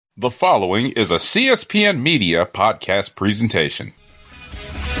The following is a CSPN Media podcast presentation.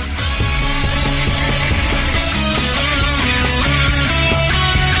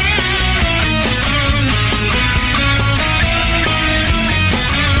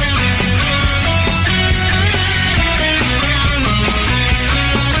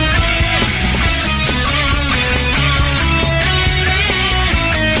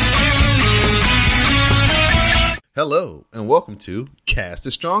 Hello, and welcome to Cast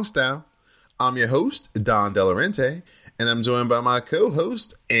a Strong Style. I'm your host, Don Delarente, and I'm joined by my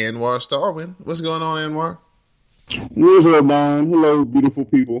co-host, Anwar Starwin. What's going on, Anwar? What's up, Don? Hello, beautiful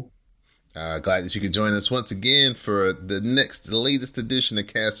people. Glad that you could join us once again for the latest edition of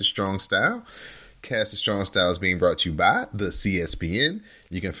Cast a Strong Style. Cast a Strong Style is being brought to you by the CSPN.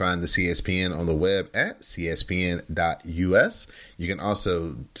 You can find the CSPN on the web at cspn.us. You can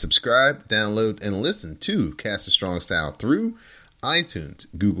also subscribe, download, and listen to Cast a Strong Style through iTunes,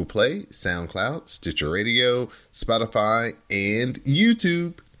 Google Play, SoundCloud, Stitcher Radio, Spotify, and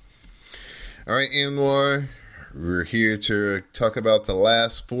YouTube. All right, Anwar, we're here to talk about the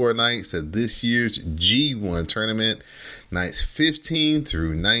last four nights of this year's G1 tournament, nights 15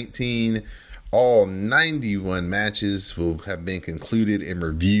 through 19. All 91 matches will have been concluded and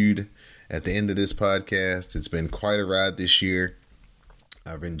reviewed at the end of this podcast. It's been quite a ride this year.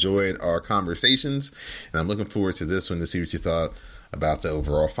 I've enjoyed our conversations, and I'm looking forward to this one to see what you thought about the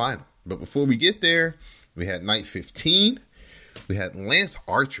overall final. But before we get there, we had night 15. We had Lance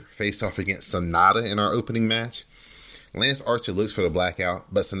Archer face off against Sanada in our opening match. Lance Archer looks for the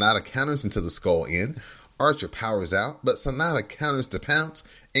blackout, but Sanada counters into the skull end. Archer powers out, but Sanada counters the pounce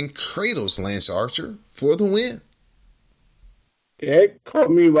and cradles Lance Archer for the win. It caught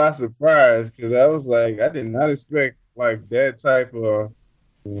me by surprise because I was like, I did not expect like that type of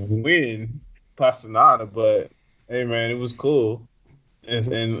win by Sonata, but hey man, it was cool.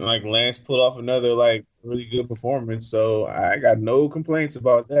 And like Lance pulled off another like really good performance, so I got no complaints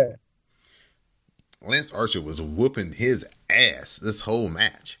about that. Lance Archer was whooping his ass this whole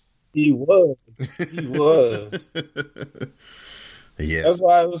match. He was. He was. Yes. That's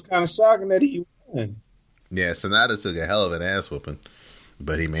why it was kind of shocking that he won. Yeah, Sonata took a hell of an ass whooping,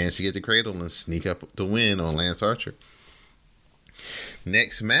 but he managed to get the cradle and sneak up the win on Lance Archer.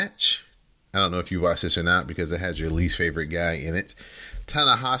 Next match, I don't know if you watched this or not because it has your least favorite guy in it.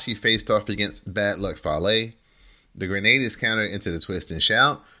 Tanahashi faced off against Bad Luck Fale. The grenade is countered into the twist and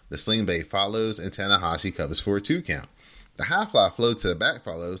shout. The sling blade follows, and Tanahashi covers for a 2 count. The high fly flow to the back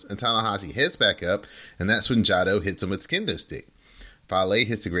follows, and Tanahashi heads back up, and that's when Jado hits him with the kendo stick. Fale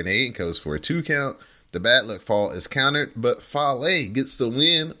hits the grenade and goes for a 2 count. The bad luck fall is countered, but Fale gets the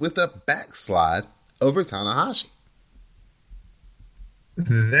win with a backslide over Tanahashi.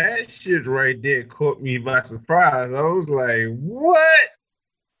 That shit right there caught me by surprise. I was like, what?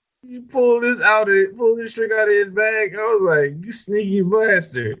 You pull this trick out of his bag? I was like, you sneaky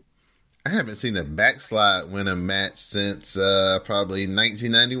bastard. I haven't seen a backslide win a match since probably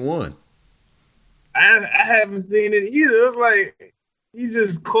 1991. I haven't seen it either. It was like, he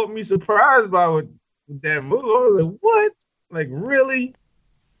just caught me surprised by with that move. I was like, what? Like, really?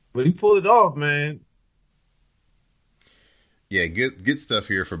 But he pulled it off, man. Yeah, good stuff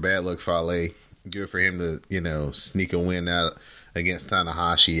here for Bad Luck Fale. Good for him to, sneak a win out against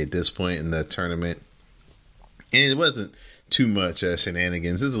Tanahashi at this point in the tournament. And it wasn't too much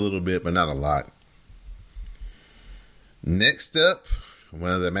shenanigans. It's a little bit, but not a lot. Next up,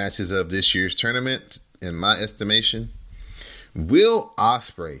 one of the matches of this year's tournament, in my estimation, Will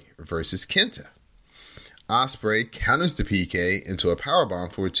Ospreay versus Kenta. Ospreay counters the PK into a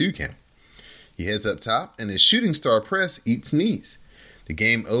powerbomb for a 2 count. He heads up top, and his shooting star press eats knees. The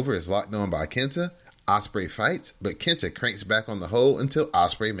game over is locked on by Kenta. Ospreay fights, but Kenta cranks back on the hole until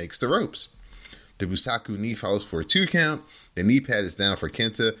Ospreay makes the ropes. The Busaku knee follows for a 2 count. The knee pad is down for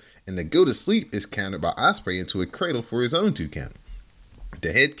Kenta, and the go to sleep is countered by Ospreay into a cradle for his own 2 count.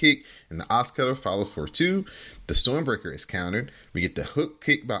 The head kick and the Oscutter follows for 2. The Stormbreaker is countered. We get the hook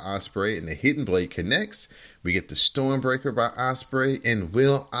kick by Ospreay, and the hidden blade connects. We get the Stormbreaker by Ospreay, and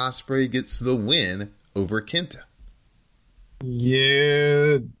Will Ospreay gets the win over Kenta.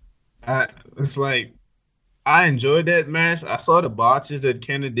 Yeah, it's like, I enjoyed that match. I saw the botches that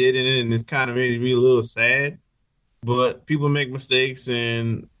Kenta did in it, and it kind of made me a little sad. But people make mistakes,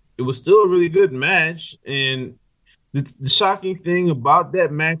 and it was still a really good match. And the shocking thing about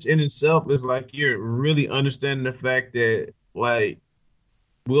that match in itself is like you're really understanding the fact that like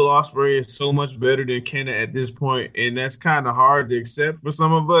Will Ospreay is so much better than Kenta at this point, and that's kind of hard to accept for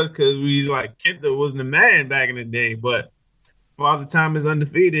some of us because we like Kenta wasn't the man back in the day, but Father Time is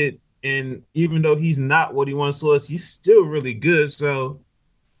undefeated, and even though he's not what he once was, he's still really good. So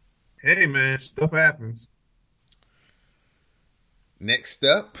Hey man, stuff happens. Next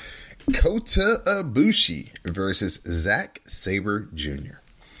up, Kota Ibushi versus Zack Sabre Jr.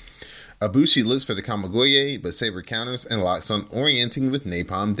 Ibushi looks for the Kamigoye, but Sabre counters and locks on orienting with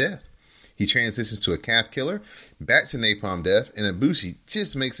Napalm Death. He transitions to a calf killer, back to Napalm Death, and Ibushi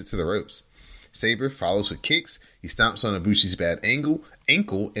just makes it to the ropes. Sabre follows with kicks. He stomps on Ibushi's bad ankle, and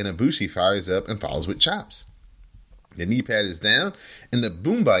Ibushi fires up and follows with chops. The knee pad is down, and the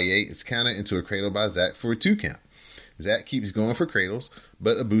Boombaye is countered into a cradle by Zack for a 2 count. Zack keeps going for cradles,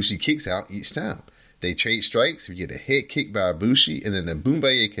 but Ibushi kicks out each time. They trade strikes. We get a head kick by Ibushi, and then the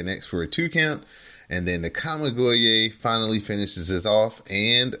Boombaye connects for a 2 count. And then the Kamigoye finally finishes it off,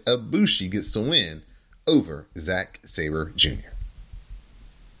 and Ibushi gets the win over Zack Sabre Jr.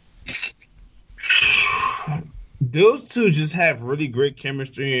 Those two just have really great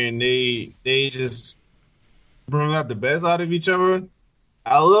chemistry, and they just bring out the best out of each other.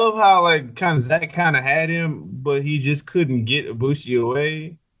 I love how like kind of Zack kind of had him, but he just couldn't get Ibushi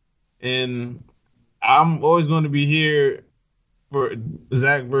away. And I'm always going to be here for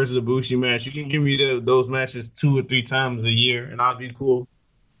Zack versus Ibushi match. You can give me those matches 2 or 3 times a year, and I'll be cool.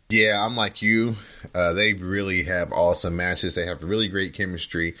 Yeah, I'm like you. They really have awesome matches. They have really great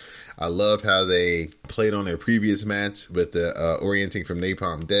chemistry. I love how they played on their previous match with the orienting from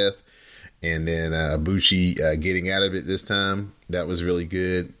Napalm Death, and then Ibushi getting out of it this time. That was really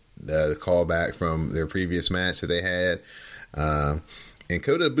good. The callback from their previous match that they had. And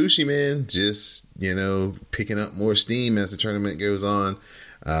Kota Ibushi, man, just, picking up more steam as the tournament goes on.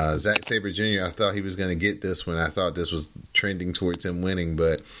 Zack Sabre Jr., I thought he was going to get this one. I thought this was trending towards him winning,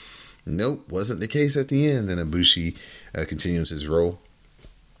 but nope, wasn't the case at the end. And Ibushi continues his role.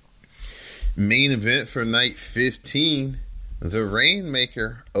 Main event for night 15, the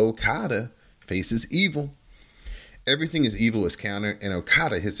Rainmaker Okada faces Evil. Everything is Evil is countered, and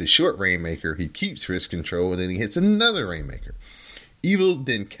Okada hits a short Rainmaker. He keeps wrist control, and then he hits another Rainmaker. Evil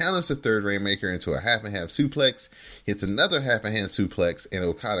then counters the third Rainmaker into a half-and-half suplex, hits another half-and-hand suplex, and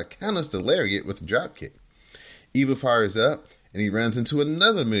Okada counters the lariat with a dropkick. Evil fires up, and he runs into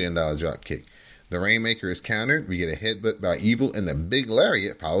another $1 million dropkick. The Rainmaker is countered, we get a headbutt by Evil, and the big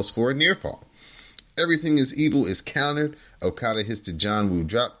lariat follows for a near fall. Everything is Evil is countered, Okada hits the John Woo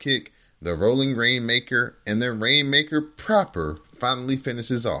dropkick, the rolling Rainmaker, and the Rainmaker proper finally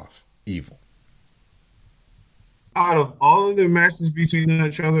finishes off Evil. Out of all of the matches between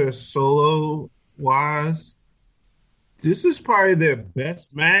each other, solo wise, this is probably their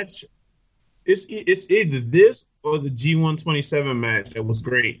best match. It's either this or the G127 match that was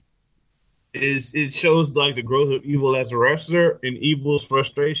great. It shows like the growth of Evil as a wrestler, and Evil's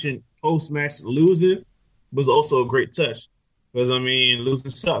frustration post match losing was also a great touch. Because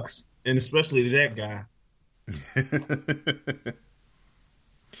losing sucks, and especially to that guy.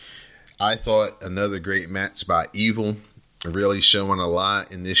 I thought another great match by Evil, really showing a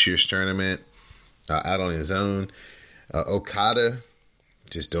lot in this year's tournament, out on his own. Okada,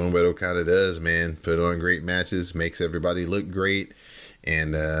 just doing what Okada does, man. Put on great matches, makes everybody look great,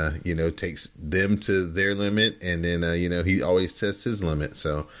 and, takes them to their limit, and then, he always tests his limit.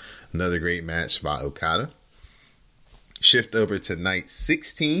 So another great match by Okada. Shift over to night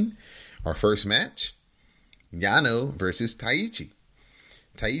 16, our first match, Yano versus Taichi.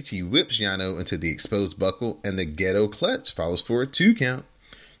 Taichi whips Yano into the exposed buckle, and the ghetto clutch follows for a 2 count.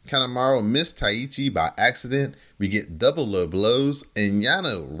 Kanemaru missed Taichi by accident. We get double low blows, and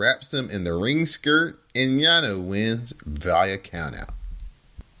Yano wraps him in the ring skirt, and Yano wins via countout.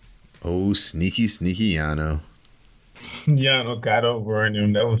 Oh, sneaky, sneaky Yano. Yano got over on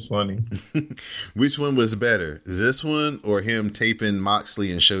him. That was funny. Which one was better, this one or him taping Moxley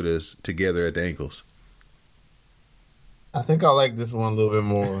and Shota together at the ankles? I think I like this one a little bit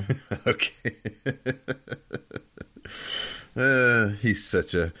more. Okay. He's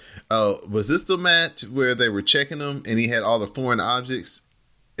such a... Oh, was this the match where they were checking him and he had all the foreign objects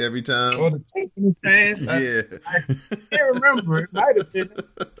every time? Oh, the tape in his pants? Yeah. I can't remember. It might have been.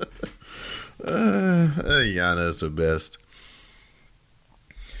 Yano's the best.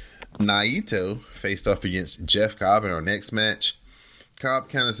 Naito faced off against Jeff Cobb in our next match. Cobb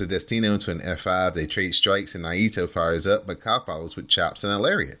counters the Destino into an F5. They trade strikes, and Naito fires up, but Cobb follows with chops and a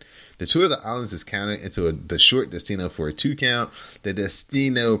lariat. The Tour of the Islands is countered into the short Destino for a 2 count. The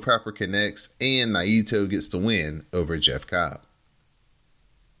Destino proper connects, and Naito gets the win over Jeff Cobb.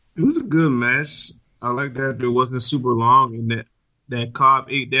 It was a good match. I like that it wasn't super long, and that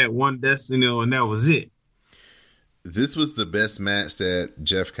Cobb ate that one Destino, and that was it. This was the best match that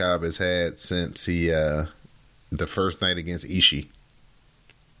Jeff Cobb has had since the first night against Ishii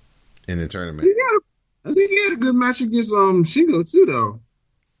in the tournament. I think he had a good match against Shingo too, though.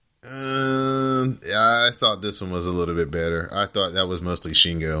 Yeah, I thought this one was a little bit better. I thought that was mostly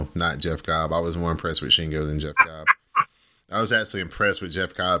Shingo, not Jeff Cobb. I was more impressed with Shingo than Jeff Cobb. I was actually impressed with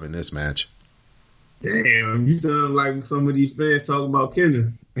Jeff Cobb in this match. Damn, you sound like some of these fans talking about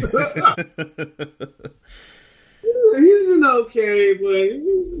Kenner. He's been okay, but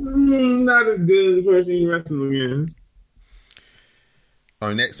not as good as the person he wrestled against.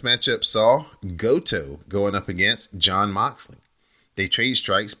 Our next matchup saw Goto going up against Jon Moxley. They trade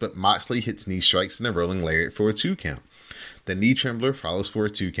strikes, but Moxley hits knee strikes in a rolling lariat for a 2 count. The knee trembler follows for a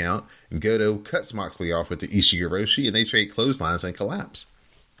 2 count. Goto cuts Moxley off with the Ishigoroshi, and they trade clotheslines and collapse.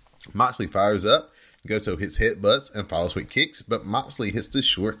 Moxley fires up. Goto hits headbutts and follows with kicks, but Moxley hits the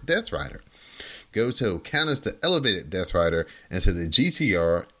short Death Rider. Goto counters the elevated Death Rider into the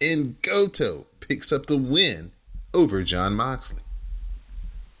GTR, and Goto picks up the win over Jon Moxley.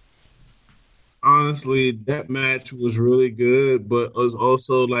 Honestly, that match was really good, but it was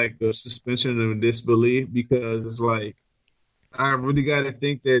also like a suspension of disbelief because it's like I really got to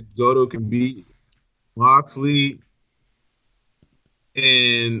think that Goto can beat Moxley,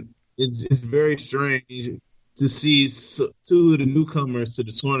 and it's very strange to see two of the newcomers to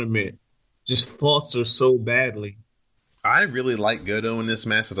the tournament just falter so badly. I really liked Goto in this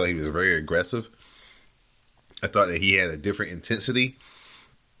match. I thought he was very aggressive. I thought that he had a different intensity.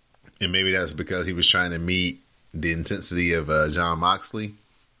 And maybe that's because he was trying to meet the intensity of Jon Moxley.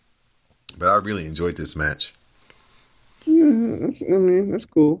 But I really enjoyed this match. That's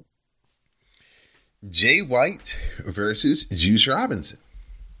cool. Jay White versus Juice Robinson.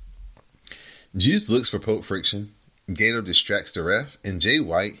 Juice looks for poke friction. Gato distracts the ref, and Jay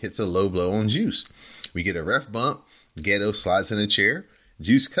White hits a low blow on Juice. We get a ref bump. Gato slides in a chair.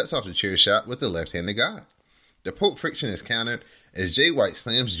 Juice cuts off the chair shot with a left-handed guy. The poke friction is countered as Jay White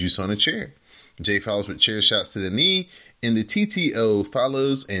slams Juice on a chair. Jay follows with chair shots to the knee, and the TTO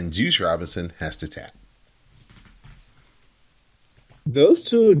follows, and Juice Robinson has to tap. Those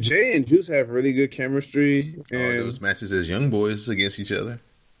two, Jay and Juice, have really good chemistry. And those matches as young boys against each other.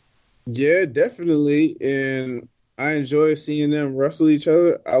 Yeah, definitely. And I enjoy seeing them wrestle each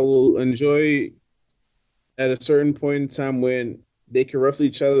other. I will enjoy at a certain point in time when they can wrestle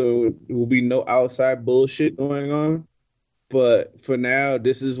each other. There will be no outside bullshit going on. But for now,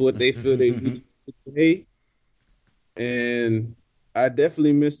 this is what they feel they need to play. And I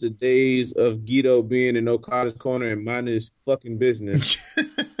definitely miss the days of Guido being in Okada's corner and minding his fucking business.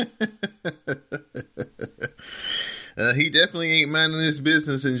 He definitely ain't minding his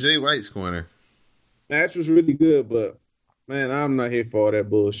business in Jay White's corner. Match was really good, but man, I'm not here for all that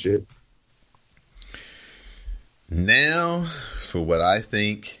bullshit. Now, for what I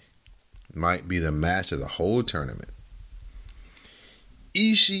think might be the match of the whole tournament.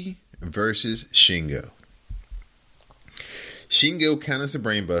 Ishii versus Shingo. Shingo counters a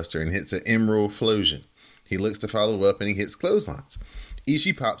brainbuster and hits an Emerald Flosion. He looks to follow up and he hits clotheslines.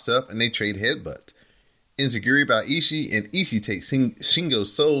 Ishii pops up and they trade headbutts. Enziguri by Ishii, and Ishii takes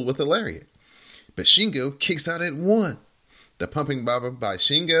Shingo's soul with a lariat. But Shingo kicks out at 1. The pumping bomber by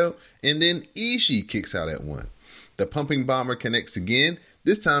Shingo, and then Ishii kicks out at 1. The pumping bomber connects again.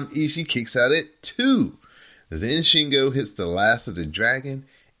 This time Ishii kicks out at 2. Then Shingo hits the last of the dragon,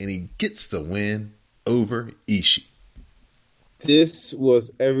 and he gets the win over Ishii. This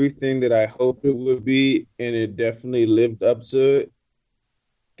was everything that I hoped it would be, and it definitely lived up to it.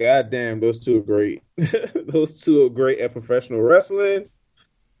 God damn, those two are great. Those two are great at professional wrestling.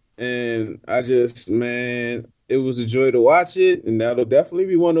 And I just, man, it was a joy to watch it. And that'll definitely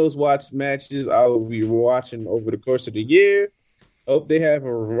be one of those watch matches I will be watching over the course of the year. Hope they have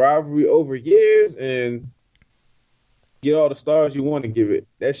a rivalry over years and get all the stars you want to give it.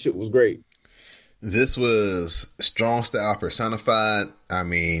 That shit was great. This was strong style personified. I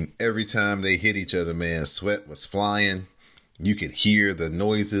mean, every time they hit each other, man, sweat was flying. You could hear the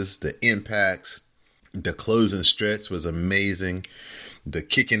noises, the impacts. The closing stretch was amazing. The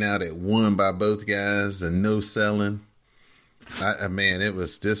kicking out at 1 by both guys, the no selling. Man,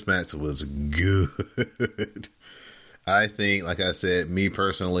 this match was good. I think, like I said, me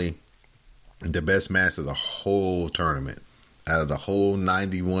personally, the best match of the whole tournament. Out of the whole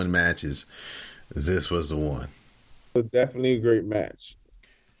 91 matches, this was the one. It was definitely a great match.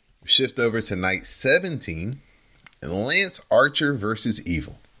 Shift over to night 17. Lance Archer versus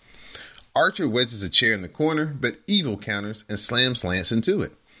Evil. Archer wedges a chair in the corner, but Evil counters and slams Lance into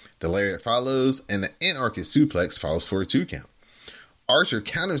it. The lariat follows, and the anarchist suplex falls for a 2 count. Archer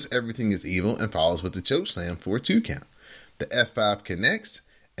counters everything as Evil and follows with the choke slam for a 2 count. The F5 connects,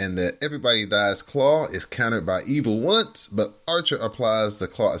 and the Everybody Dies claw is countered by Evil once, but Archer applies the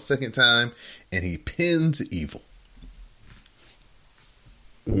claw a second time, and he pins Evil.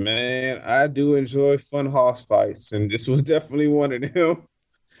 Man, I do enjoy fun house fights, and this was definitely one of them.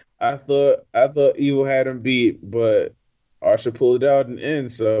 I thought Evil had him beat, but Archer pulled it out in the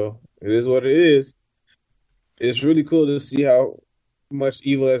end, so it is what it is. It's really cool to see how much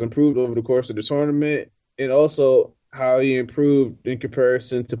Evil has improved over the course of the tournament, and also how he improved in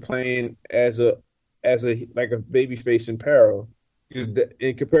comparison to playing as a like a babyface in Peril.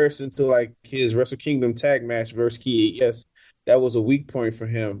 In comparison to like his Wrestle Kingdom tag match versus Key, yes, that was a weak point for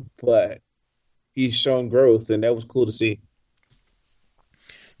him, but he's shown growth, and that was cool to see.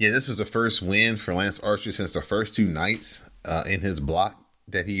 Yeah, this was the first win for Lance Archer since the first two nights in his block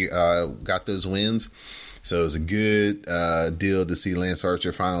that he got those wins. So it was a good deal to see Lance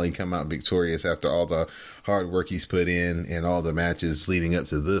Archer finally come out victorious after all the hard work he's put in and all the matches leading up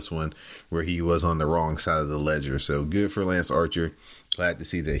to this one where he was on the wrong side of the ledger. So good for Lance Archer. Glad to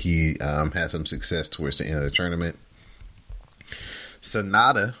see that he had some success towards the end of the tournament.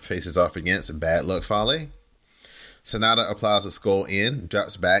 Sonata faces off against Bad Luck Fale. Sonata applies a skull in,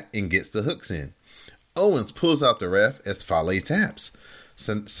 drops back, and gets the hooks in. Owens pulls out the ref as Fale taps.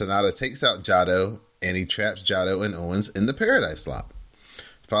 Sonata takes out Jado, and he traps Jado and Owens in the Paradise Lock.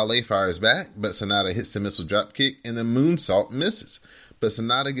 Fale fires back, but Sonata hits the missile dropkick, and the moonsault misses. But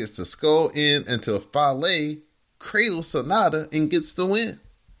Sonata gets the skull in until Fale cradles Sonata and gets the win.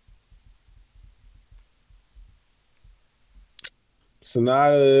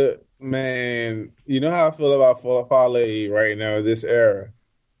 Sonata, man, you know how I feel about Fale right now, this era.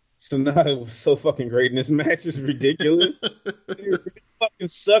 Sonata was so fucking great in this match is ridiculous. It really fucking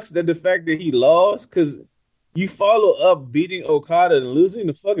sucks that the fact that he lost because you follow up beating Okada and losing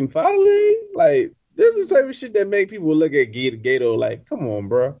to fucking Fale. Like this is the type of shit that make people look at Gato like, come on,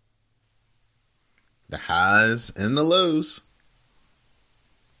 bro. The highs and the lows.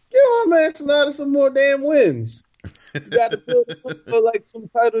 Give on, man, Sonata some more damn wins. You got to build up for like some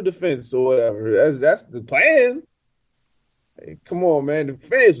title defense or whatever. That's the plan. Hey, come on, man. The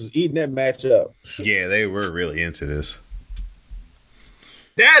fans was eating that match up. Yeah, they were really into this.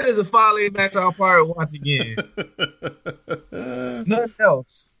 That is a Fale match I'll probably watch again. Nothing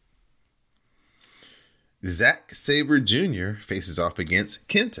else. Zack Sabre Jr. faces off against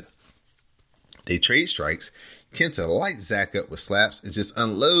Kenta. They trade strikes. Kenta lights Zack up with slaps and just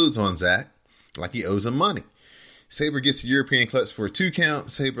unloads on Zack like he owes him money. Sabre gets a European clutch for a 2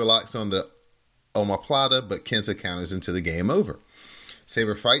 count. Sabre locks on the omoplata, but Kenta counters into the game over.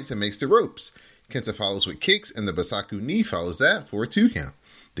 Sabre fights and makes the ropes. Kenta follows with kicks, and the Basaku knee follows that for a 2 count.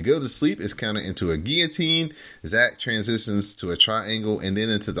 The go to sleep is countered into a guillotine. Zack transitions to a triangle and then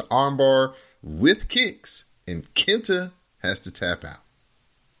into the armbar with kicks, and Kenta has to tap out.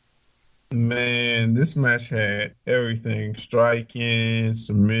 Man, this match had everything. Striking,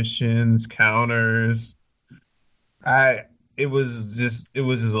 submissions, counters. I it was just a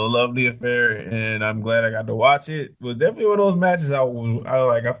lovely affair, and I'm glad I got to watch it. It was definitely one of those matches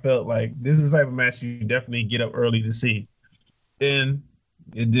I felt like this is the type of match you definitely get up early to see. And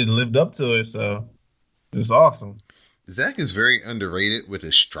it did lived up to it, so it was awesome. Zack is very underrated with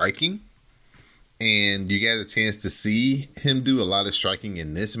his striking, and you got a chance to see him do a lot of striking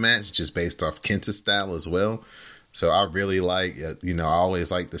in this match just based off Kenta's style as well. So I really like, I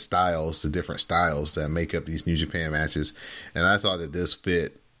always like the different styles that make up these New Japan matches. And I thought that this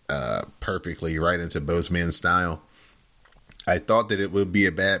fit perfectly right into both men's style. I thought that it would be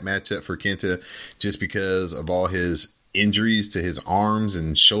a bad matchup for Kenta just because of all his injuries to his arms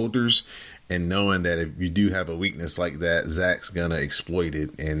and shoulders. And knowing that if you do have a weakness like that, Zack's going to exploit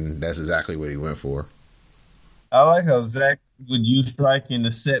it. And that's exactly what he went for. I like how Zack would use striking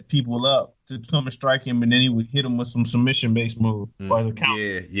to set people up to come and strike him, and then he would hit him with some submission based move or the count.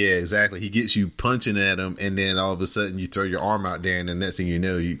 Yeah, exactly. He gets you punching at him, and then all of a sudden you throw your arm out there, and the next thing you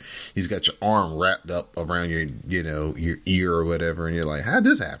know, he's got your arm wrapped up around your ear or whatever, and you're like, how'd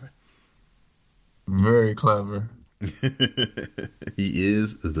this happen? Very clever. He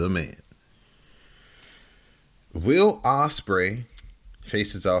is the man. Will Ospreay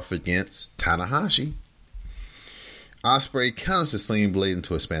faces off against Tanahashi. Ospreay counters the sling blade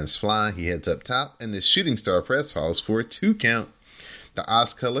into a Spanish fly. He heads up top, and the shooting star press falls for a 2 count. The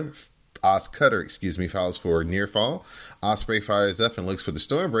Oz Cutter, falls for a near fall. Ospreay fires up and looks for the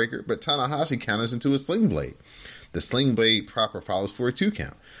Stormbreaker, but Tanahashi counters into a sling blade. The sling blade proper follows for a 2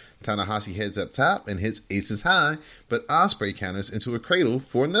 count. Tanahashi heads up top and hits aces high, but Ospreay counters into a cradle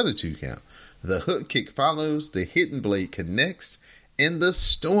for another 2 count. The hook kick follows, the hidden blade connects, and the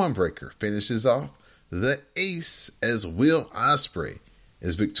Stormbreaker finishes off the ace as Will Ospreay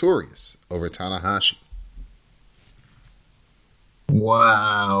is victorious over Tanahashi.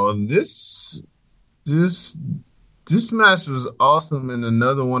 Wow, this This match was awesome, and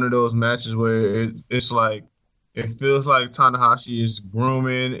another one of those matches where it's like it feels like Tanahashi is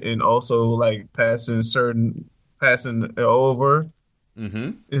grooming and also like passing it over.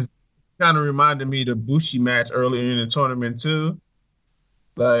 Mm-hmm. It's kind of reminded me of the Bushi match earlier in the tournament too.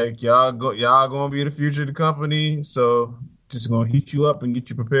 Like y'all gonna be the future of the company, so just gonna heat you up and get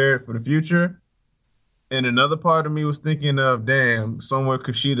you prepared for the future. And another part of me was thinking of, damn, somewhere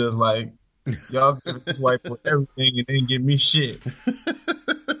Kushida's like, y'all give this white boy everything and then give me shit.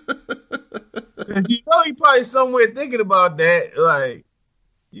 And you know he probably somewhere thinking about that. Like,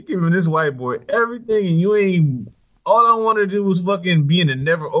 you giving this white boy everything and you ain't all I want to do was fucking be in a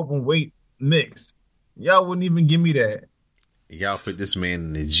never open weight mix. Y'all wouldn't even give me that. Y'all put this man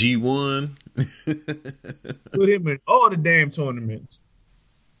in the G1. Put him in all the damn tournaments.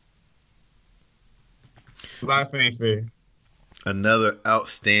 Life ain't fair. Another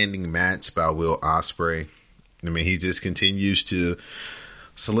outstanding match by Will Ospreay. I mean, he just continues to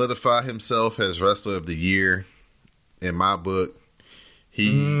solidify himself as wrestler of the year. In my book,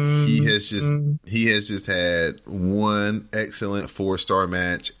 he has just had one excellent 4-star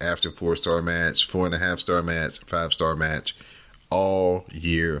match after 4-star match, 4.5-star match, 5-star match all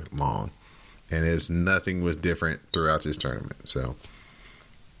year long, and nothing was different throughout this tournament. So,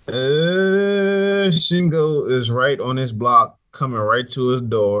 Shingo is right on his block, coming right to his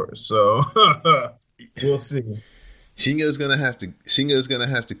door. So we'll see. Shingo's gonna have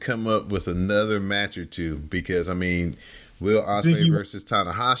to come up with another match or two, because I mean, Will Ospreay versus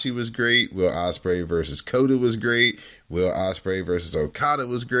Tanahashi was great. Will Ospreay versus Kota was great. Will Ospreay versus Okada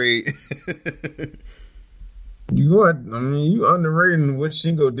was great. You underrating what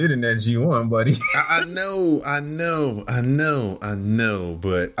Shingo did in that G1, buddy. I know,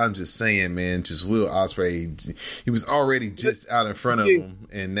 but I'm just saying, man, just Will Ospreay, he was already just out in front of him,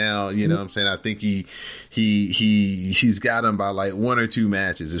 and now, you know what I'm saying, I think he's got him by like 1 or 2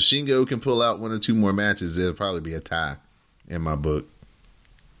 matches. If Shingo can pull out 1 or 2 more matches, it'll probably be a tie in my book.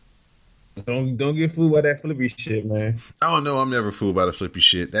 Don't get fooled by that flippy shit, man. Oh no, I'm never fooled by the flippy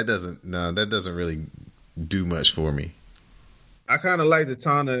shit. That doesn't really do much for me. I kind of like the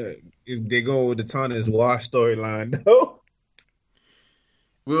Tana. They go with the Tana is wash storyline, though.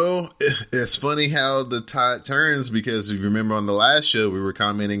 Well, it's funny how the tide turns, because if you remember on the last show, we were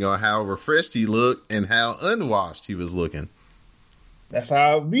commenting on how refreshed he looked and how unwashed he was looking. That's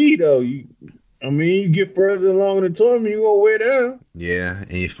how it be, though. You get further along in the tournament, you go way down. Yeah,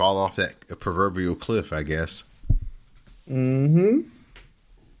 and you fall off that proverbial cliff, I guess. Mm-hmm.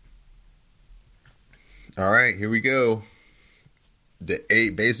 All right, here we go. The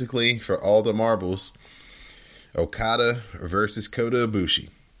 8, basically, for all the marbles. Okada versus Kota Ibushi.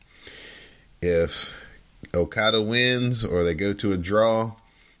 If Okada wins or they go to a draw,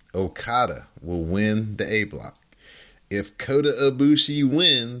 Okada will win the A block. If Kota Ibushi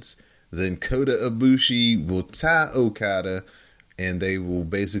wins, then Kota Ibushi will tie Okada, and they will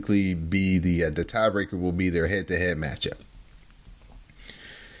basically be the tiebreaker will be their head-to-head matchup.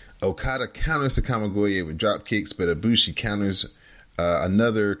 Okada counters the Kamigoye with drop kicks, but Ibushi counters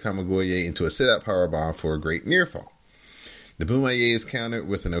another Kamigoye into a sit-out powerbomb for a great near fall. The Bumaye is countered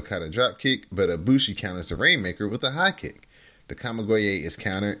with an Okada drop kick, but Ibushi counters the Rainmaker with a high kick. The Kamigoye is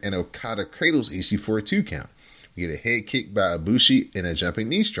countered, and Okada cradles Ishii for a 2 count. We get a head kick by Ibushi and a jumping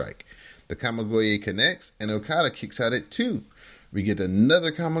knee strike. The Kamigoye connects, and Okada kicks out at 2. We get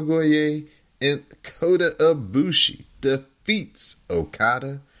another Kamigoye, and Kota Ibushi defeats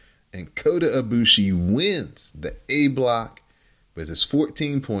Okada, and Kota Ibushi wins the A block with his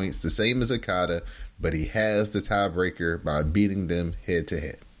 14 points, the same as Okada, but he has the tiebreaker by beating them head to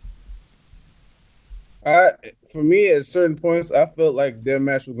head. For me, at certain points, I felt like their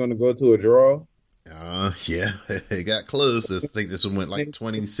match was going to go to a draw. Yeah, it got close. I think this one went like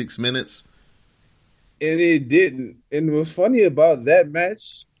 26 minutes. And it didn't. And what's funny about that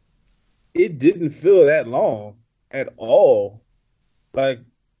match, it didn't feel that long at all. Like,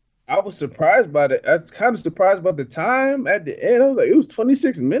 I was surprised by it. I was kind of surprised about the time at the end. I was like, it was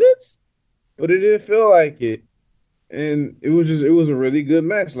 26 minutes, but it didn't feel like it. And it was a really good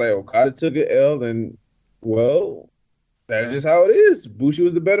match. Like, Okada took an L, and well, that's just how it is. Bushi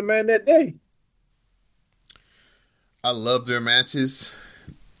was the better man that day. I love their matches.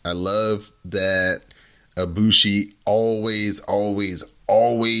 I love that Ibushi always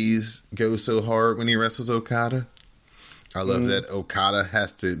goes so hard when he wrestles Okada. I love that Okada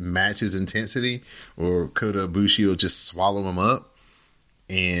has to match his intensity, or Kota Ibushi will just swallow him up.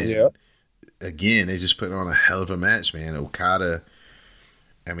 And again, they just put on a hell of a match, man. Okada,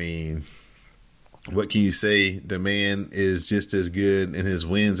 I mean, What can you say? The man is just as good in his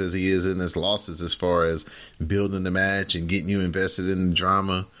wins as he is in his losses as far as building the match and getting you invested in the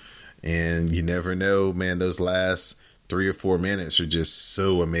drama. And you never know, man, those last 3 or 4 minutes are just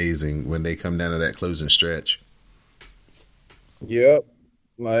so amazing when they come down to that closing stretch. Yep.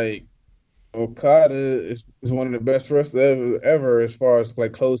 Like Okada is one of the best wrestlers ever as far as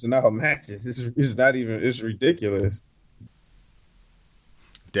like closing out matches. It's not even, it's ridiculous.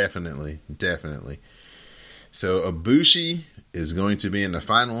 Definitely. So Ibushi is going to be in the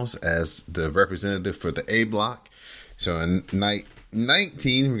finals as the representative for the A block. So in night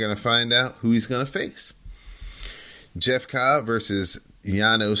 19, we're going to find out who he's going to face. Jeff Cobb versus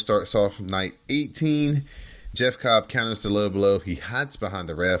Yano starts off night 18. Jeff Cobb counters the low blow. He hides behind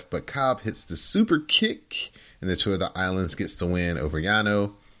the ref, but Cobb hits the super kick, and the Tour of the Islands gets the win over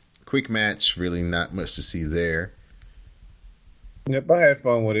Yano. Quick match, really not much to see there. Yep, I had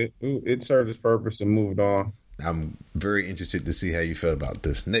fun with it. It served its purpose and moved on. I'm very interested to see how you feel about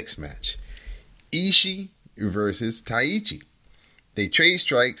this next match. Ishii versus Taichi. They trade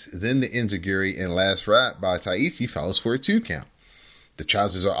strikes, then the enziguri, and last ride by Taichi follows for a 2 count. The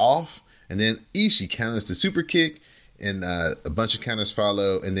trousers are off, and then Ishii counters the super kick, and a bunch of counters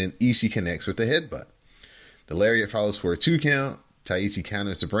follow, and then Ishii connects with the headbutt. The lariat follows for a 2 count. Taichi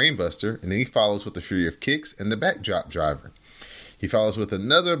counters the brainbuster, and then he follows with the fury of kicks and the backdrop driver. He follows with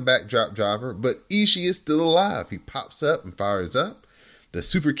another backdrop driver, but Ishii is still alive. He pops up and fires up. The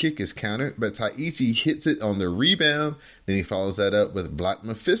super kick is countered, but Taichi hits it on the rebound. Then he follows that up with Black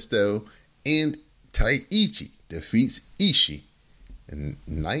Mephisto, and Taichi defeats Ishii in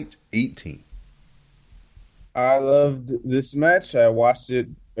night 18. I loved this match. I watched it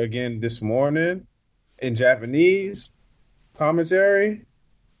again this morning in Japanese commentary.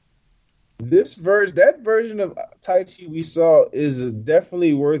 That version of Taichi we saw is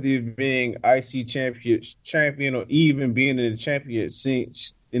definitely worthy of being IC champion, or even being in the champion scene,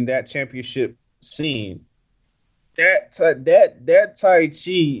 in that championship scene. That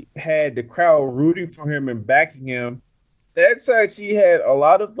Taichi had the crowd rooting for him and backing him. That Taichi had a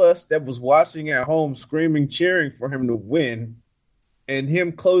lot of us that was watching at home screaming, cheering for him to win, and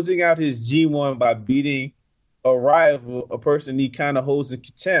him closing out his G1 by beating a rival, a person he kind of holds in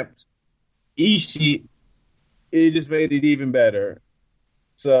contempt. Ishii, it just made it even better.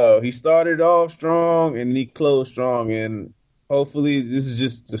 So he started off strong and he closed strong, and hopefully this is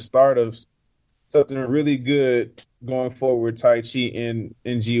just the start of something really good going forward. Taichi in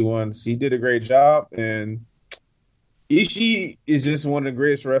G1, so he did a great job, and Ishii is just one of the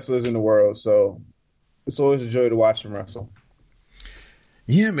greatest wrestlers in the world. So it's always a joy to watch him wrestle.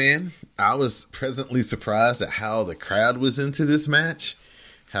 Yeah, man, I was pleasantly surprised at how the crowd was into this match.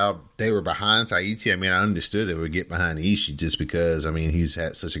 How they were behind Taichi. I mean, I understood they would get behind Ishii just because, I mean, he's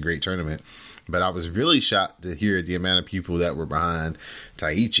had such a great tournament. But I was really shocked to hear the amount of people that were behind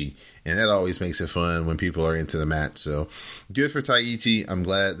Taichi. And that always makes it fun when people are into the match. So good for Taichi. I'm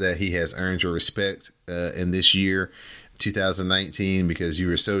glad that he has earned your respect in this year, 2019, because you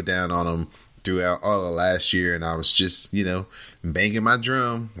were so down on him throughout all of last year. And I was just, banging my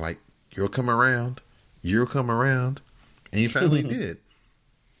drum like, you'll come around. You'll come around. And you finally did.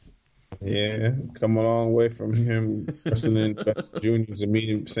 Yeah, come a long way from him wrestling juniors and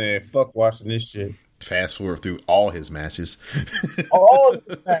me saying, fuck watching this shit. Fast forward through all his matches. All of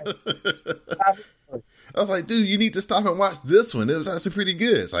his matches. I was like, dude, you need to stop and watch this one. It was actually pretty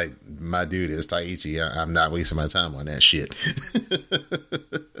good. It's like, my dude, it's Taichi. I'm not wasting my time on that shit.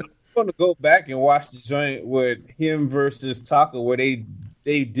 I'm going to go back and watch the joint with him versus Taka, where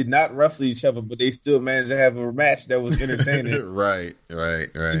they did not wrestle each other, but they still managed to have a match that was entertaining. Right.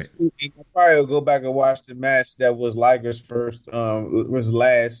 I'll probably go back and watch the match that was Liger's first, was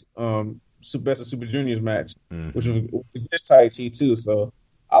last Best of Super Juniors match, which was just Taichi too. So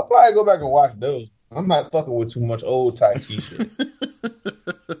I'll probably go back and watch those. I'm not fucking with too much old Taichi shit.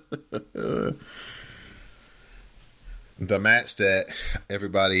 The match that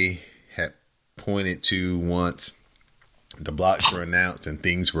everybody had pointed to once the blocks were announced and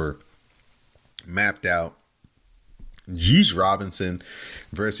things were mapped out. Juice Robinson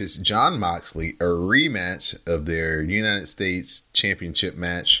versus Jon Moxley, a rematch of their United States Championship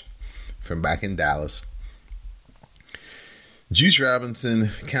match from back in Dallas. Juice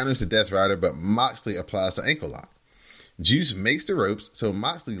Robinson counters the Death Rider, but Moxley applies the ankle lock. Juice makes the ropes, so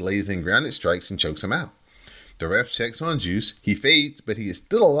Moxley lays in grounded strikes and chokes him out. The ref checks on Juice. He fades, but he is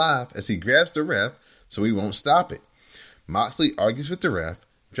still alive as he grabs the ref, so he won't stop it. Moxley argues with the ref,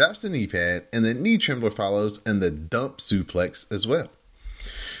 drops the knee pad, and the knee trembler follows, and the dump suplex as well.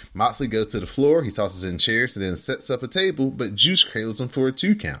 Moxley goes to the floor, he tosses in chairs, and then sets up a table, but Juice cradles him for a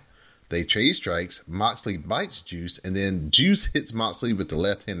 2 count. They trade strikes. Moxley bites Juice, and then Juice hits Moxley with the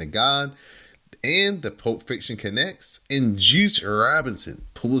left hand of God, and the Pulp Fiction connects, and Juice Robinson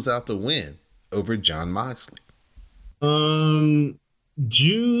pulls out the win over Jon Moxley.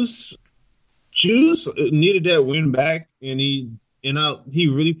 Juice needed that win back, and he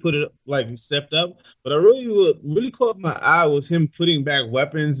really put it like stepped up. But what really caught my eye was him putting back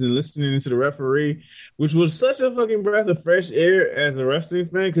weapons and listening to the referee, which was such a fucking breath of fresh air as a wrestling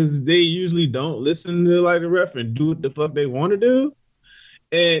fan, because they usually don't listen to like the ref and do what the fuck they want to do.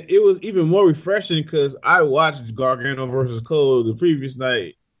 And it was even more refreshing because I watched Gargano versus Cole the previous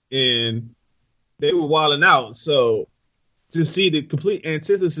night, and they were wilding out. So to see the complete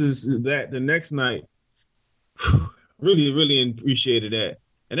antithesis of that the next night, really, really appreciated that.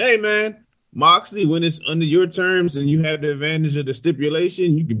 And hey, man, Moxley, when it's under your terms and you have the advantage of the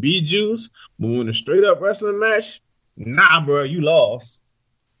stipulation, you can beat Juice. But when a straight up wrestling match, nah, bro, you lost.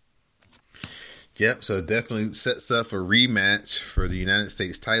 Yep, so it definitely sets up a rematch for the United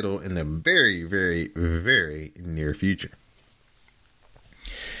States title in the very, very, very near future.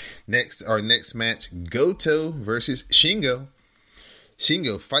 Our next match, Goto versus Shingo.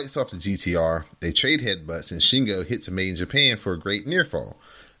 Shingo fights off the GTR. They trade headbutts, and Shingo hits a Made in Japan for a great near fall.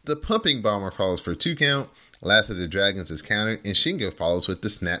 The pumping bomber follows for a 2 count. Last of the Dragons is countered, and Shingo follows with the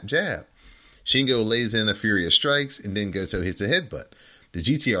snap jab. Shingo lays in a fury of strikes, and then Goto hits a headbutt. The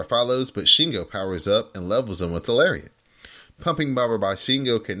GTR follows, but Shingo powers up and levels him with the lariat. Pumping bomber by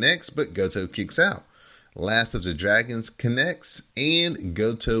Shingo connects, but Goto kicks out. Last of the Dragons connects, and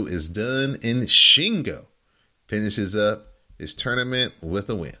Goto is done, and Shingo finishes up his tournament with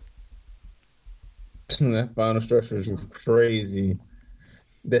a win. That final structure is crazy.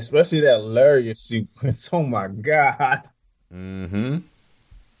 Especially that lariat sequence. Oh my God. Mm-hmm.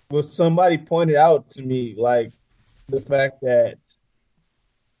 Well, somebody pointed out to me, like, the fact that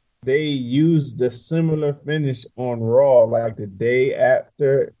they used the similar finish on Raw, like the day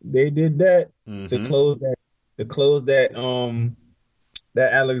after they did that, to close that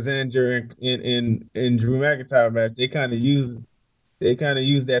that Alexander and Drew McIntyre match. They kind of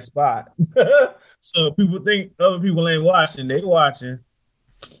used that spot. So people think other people ain't watching. They watching.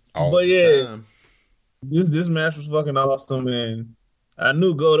 But yeah, this match was fucking awesome, and I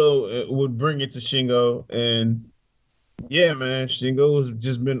knew Goto would bring it to Shingo, and yeah, man, Shingo's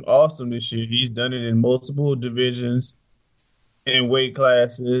just been awesome this year. He's done it in multiple divisions and weight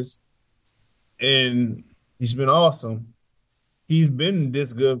classes, and he's been awesome. He's been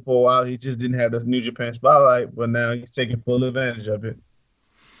this good for a while. He just didn't have the New Japan spotlight, but now he's taking full advantage of it.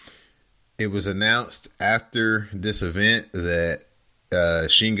 It was announced after this event that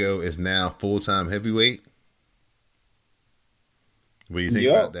Shingo is now full-time heavyweight. What do you think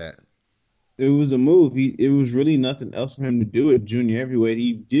about that? It was a move. It was really nothing else for him to do at junior heavyweight.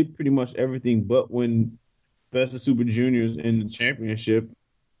 He did pretty much everything but win Best of Super Juniors in the championship.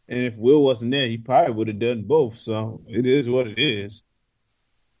 And if Will wasn't there, he probably would have done both. So it is what it is.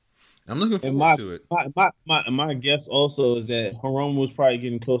 I'm looking forward to it. My guess also is that Hiromu was probably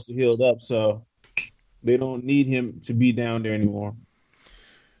getting close to healed up, so they don't need him to be down there anymore.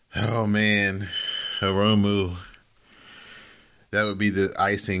 Oh man, Hiromu. That would be the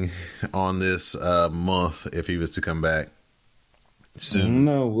icing on this month if he was to come back soon.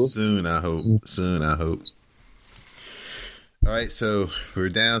 Soon, I hope. All right, so we're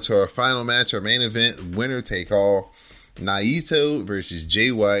down to our final match, our main event, winner take all. Naito versus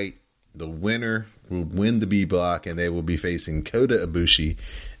Jay White. The winner will win the B block, and they will be facing Kota Ibushi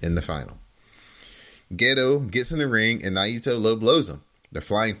in the final. Gedo gets in the ring, and Naito low blows him. The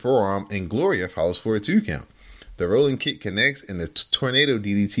flying forearm, and Gloria follows for a 2 count. The rolling kick connects, and the tornado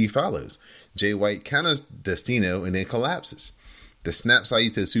DDT follows. Jay White counters Destino and then collapses. The snap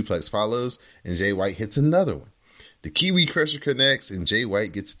Saito suplex follows, and Jay White hits another one. The Kiwi Crusher connects, and Jay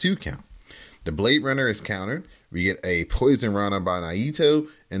White gets a 2 count. The Blade Runner is countered. We get a Poison Rana by Naito,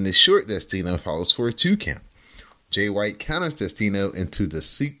 and the short Destino follows for a 2 count. Jay White counters Destino into the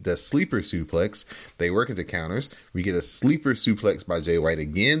sleeper suplex. They work into counters. We get a sleeper suplex by Jay White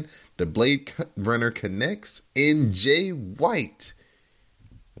again. The Blade Runner connects, and Jay White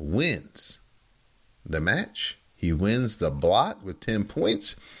wins the match. He wins the block with 10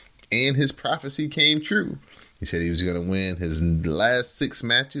 points, and his prophecy came true. He said he was going to win his last 6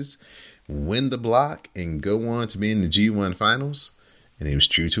 matches, win the block, and go on to be in the G1 finals, and he was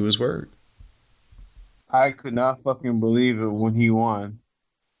true to his word. I could not fucking believe it when he won.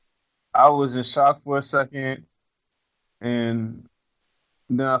 I was in shock for a second, and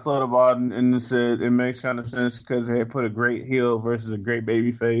then I thought about it and said it makes kind of sense because they had put a great heel versus a great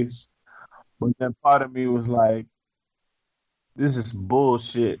baby face. But then part of me was like, this is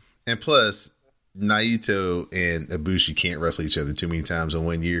bullshit. And plus, Naito and Ibushi can't wrestle each other too many times in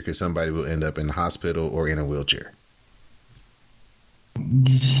 1 year because somebody will end up in the hospital or in a wheelchair.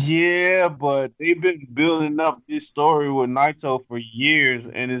 Yeah, but they've been building up this story with Naito for years,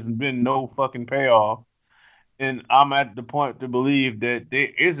 and there's been no fucking payoff. And I'm at the point to believe that there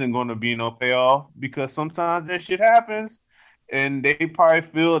isn't going to be no payoff because sometimes that shit happens, and they probably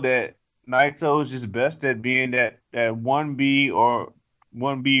feel that Naito is just best at being that one B or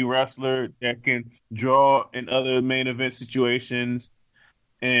one B wrestler that can draw in other main event situations,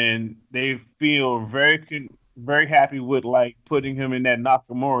 and they feel very happy with like putting him in that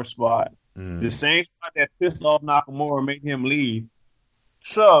Nakamura spot, the same spot that pissed off Nakamura and made him leave.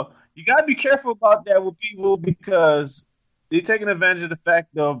 So you gotta be careful about that with people because they're taking advantage of the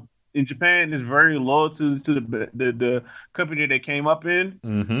fact of in Japan is very loyal to the company they came up in.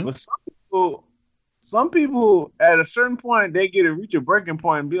 Mm-hmm. But some people at a certain point they get to reach a breaking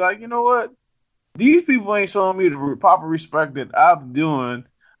point and be like, you know what? These people ain't showing me the proper respect that I'm doing.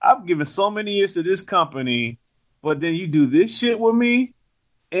 I've given so many years to this company, but then you do this shit with me.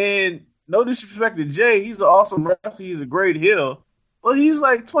 And no disrespect to Jay, he's an awesome wrestler. He's a great heel. But he's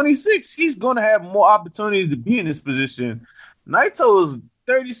like 26. He's going to have more opportunities to be in this position. Naito is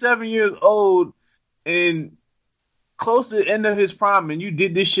 37 years old and close to the end of his prime, and you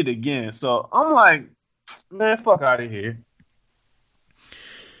did this shit again. So I'm like, man, fuck out of here.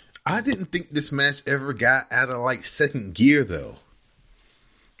 I didn't think this match ever got out of like second gear though.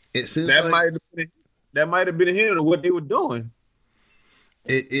 It seems that like might have been a hint of what they were doing.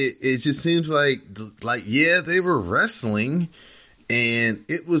 It just seems like yeah, they were wrestling and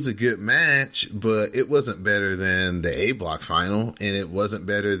it was a good match, but it wasn't better than the A Block final and it wasn't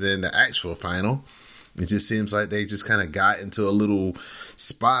better than the actual final. It just seems like they just kind of got into a little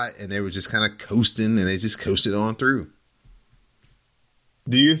spot and they were just kind of coasting and they just coasted on through.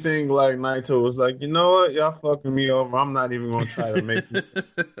 Do you think like Naito was like, you know what, y'all fucking me over? I'm not even gonna try to make it.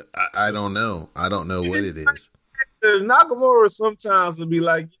 I don't know. I don't know what it is. Because Nakamura sometimes would be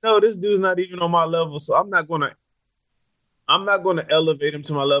like, you know, this dude's not even on my level, so I'm not gonna elevate him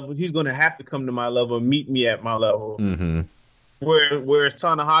to my level. He's gonna have to come to my level, meet me at my level. Mm-hmm. Whereas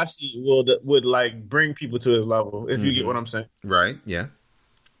Tanahashi would like bring people to his level, if you get what I'm saying. Right? Yeah.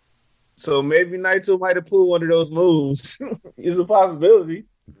 So maybe Naito might have pulled one of those moves. It's a possibility.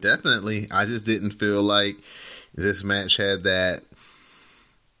 Definitely. I just didn't feel like this match had that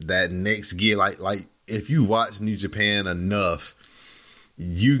next gear. Like if you watch New Japan enough,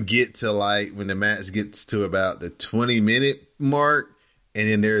 you get to like when the match gets to about the 20-minute mark, and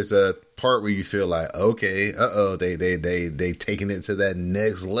then there's a part where you feel like, okay, they taking it to that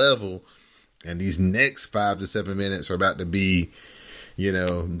next level, and these next 5 to 7 minutes are about to be, you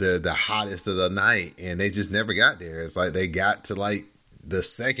know, the hottest of the night, and they just never got there. It's like they got to like the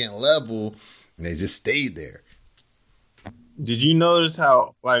second level and they just stayed there. Did you notice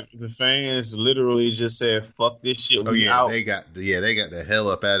how like the fans literally just said fuck this shit? Oh yeah, out. they got the hell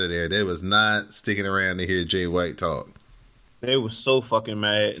up out of there. They was not sticking around to hear Jay White talk. They were so fucking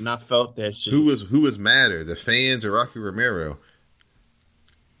mad, and I felt that shit. Who was madder, the fans or Rocky Romero?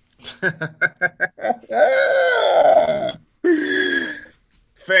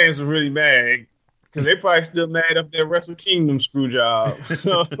 Fans were really mad because they probably still mad up their Wrestle Kingdom screw job.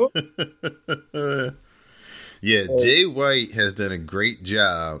 Yeah, Jay White has done a great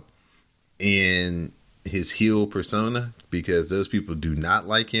job in his heel persona because those people do not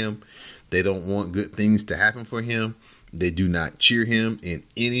like him. They don't want good things to happen for him. They do not cheer him in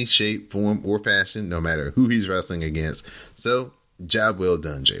any shape, form, or fashion, no matter who he's wrestling against. So, job well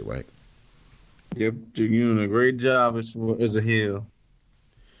done, Jay White. Yep, you're doing a great job as a heel.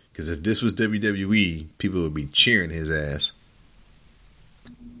 Because if this was WWE, people would be cheering his ass.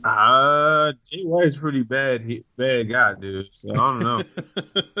 Jay White's pretty bad guy, dude. So I don't know.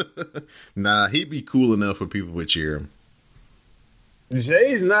 Nah, he'd be cool enough for people would cheer him.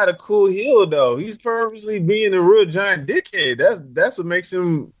 Jay's not a cool heel though. He's purposely being a real giant dickhead. That's what makes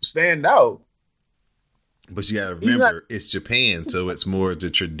him stand out. But you gotta remember, it's Japan, so it's more the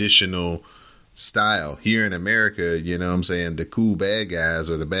traditional style. Here in America, you know what I'm saying, the cool bad guys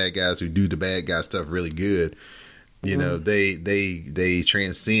or the bad guys who do the bad guy stuff really good, you know, they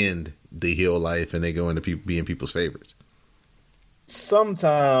transcend the heel life and they go into being people's favorites.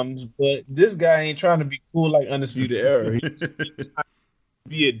 Sometimes, but this guy ain't trying to be cool like Undisputed Era. He's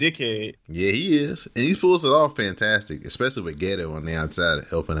be a dickhead. Yeah, he is. And he pulls it off fantastic, especially with Gedo on the outside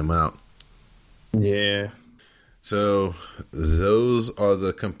helping him out. Yeah. So those are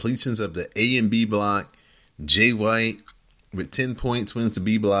the completions of the A and B block. Jay White with 10 points wins the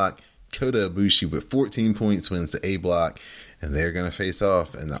B block. Kota Ibushi with 14 points wins the A block, and they're going to face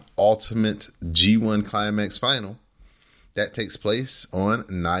off in the Ultimate G1 Climax Final. That takes place on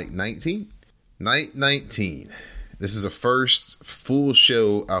night 19. Night 19. This is the first full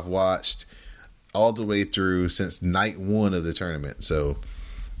show I've watched all the way through since night 1 of the tournament. So,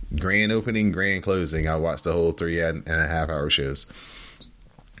 grand opening, grand closing. I watched the whole 3.5 hour shows.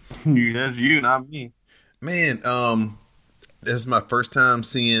 That's you, not me. Man, this was my first time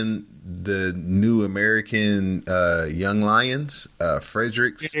seeing the new American Young Lions,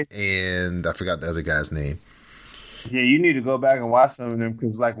 Fredericks, and I forgot the other guy's name. Yeah, you need to go back and watch some of them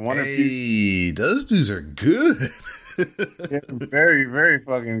because, like, one or two. Those dudes are good. They're very, very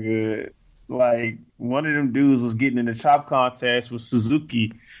fucking good. Like, one of them dudes was getting in the chop contest with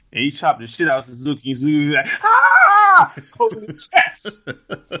Suzuki, and he chopped the shit out of Suzuki. And Suzuki was like, ah! Holding the chest.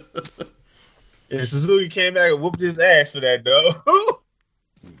 And Suzuki came back and whooped his ass for that, though.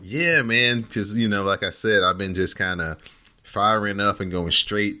 Yeah, man, because, like I said, I've been just kind of firing up and going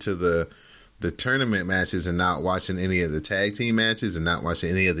straight to the tournament matches and not watching any of the tag team matches and not watching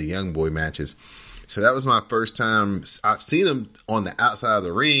any of the young boy matches. So that was my first time. I've seen them on the outside of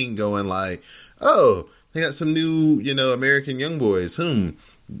the ring going like, oh, they got some new, American young boys.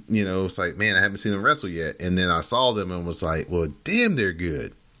 It's like, man, I haven't seen them wrestle yet. And then I saw them and was like, well, damn, they're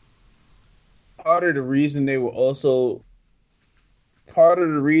good. Part of the reasons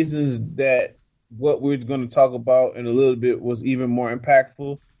that what we're going to talk about in a little bit was even more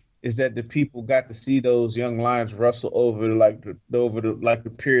impactful is that the people got to see those young lions wrestle over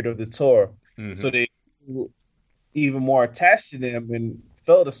the period of the tour. Mm-hmm. So they were even more attached to them and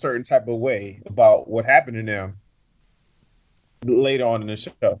felt a certain type of way about what happened to them later on in the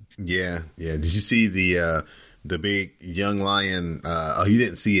show. Yeah. Did you see the big young lion? You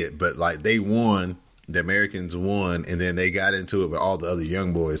didn't see it, but like they won. The Americans won, and then they got into it with all the other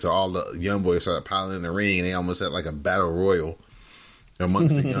young boys. So all the young boys started piling in the ring, and they almost had like a battle royal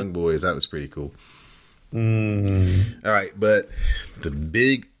amongst the young boys. That was pretty cool. Mm. All right, but the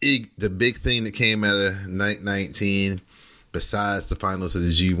big thing that came out of night 19, besides the finals of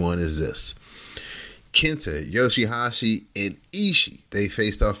the G1, is this: Kenta, Yoshihashi, and Ishii. They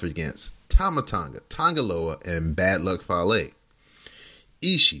faced off against Tama Tonga, Tonga Loa, and Bad Luck Fale.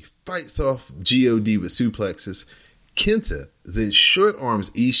 Ishii fights off God with suplexes. Kenta then short arms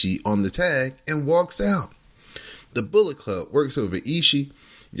Ishii on the tag and walks out. The Bullet Club works over Ishii.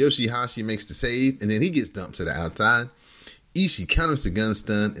 Yoshihashi makes the save, and then he gets dumped to the outside. Ishii counters the gun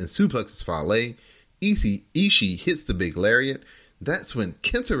stun and suplexes Fale. Ishii hits the big lariat. That's when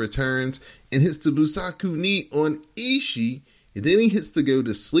Kenta returns and hits the Busaku knee on Ishii, and then he hits the go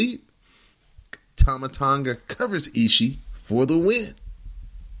to sleep. Tama Tonga covers Ishii for the win.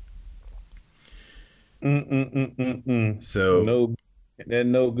 So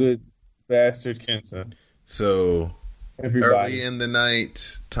no good bastard Kenta. So Everybody. Early in the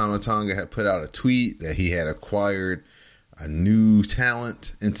night, Tama Tonga had put out a tweet that he had acquired a new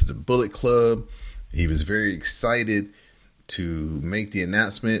talent into the Bullet Club. He was very excited to make the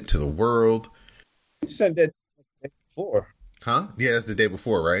announcement to the world. You sent that the day before. Huh? Yeah, that's the day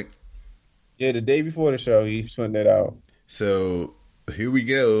before, right? Yeah, the day before the show, he sent that out. So here we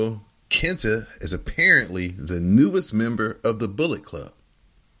go. Kenta is apparently the newest member of the Bullet Club.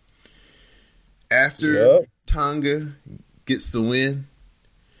 After Tonga gets the win,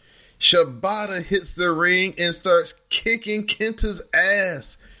 Shibata hits the ring and starts kicking Kenta's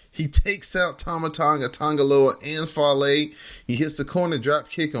ass. He takes out Tama Tonga, Tonga Loa, and Fale. He hits the corner drop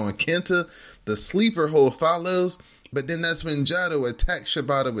kick on Kenta. The sleeper hold follows, but then that's when Jado attacks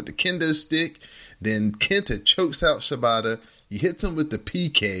Shibata with the kendo stick. Then Kenta chokes out Shibata. He hits him with the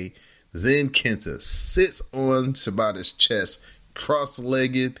PK. Then Kenta sits on Shibata's chest,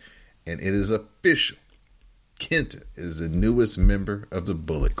 cross-legged, and it is official. Kenta is the newest member of the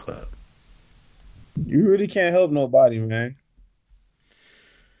Bullet Club. You really can't help nobody, man.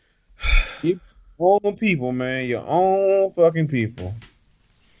 Your own people, man. Your own fucking people.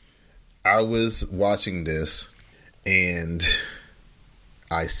 I was watching this, and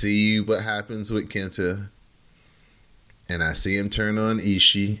I see what happens with Kenta, and I see him turn on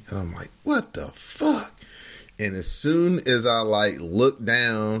Ishii, and I'm like, what the fuck? And as soon as I look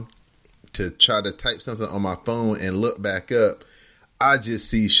down to try to type something on my phone and look back up, I just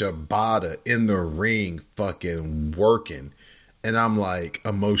see Shibata in the ring fucking working. And I'm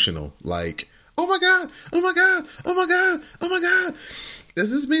emotional. Oh my God, oh my God, oh my God, oh my God.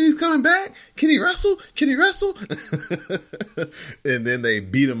 Does this mean he's coming back? Can he wrestle? Can he wrestle? And then they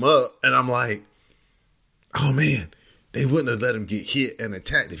beat him up. And I'm like, oh man, they wouldn't have let him get hit and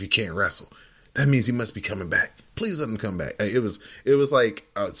attacked if he can't wrestle. That means he must be coming back. please let him come back. It was like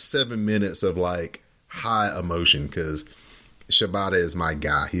 7 minutes of like high emotion because Shibata is my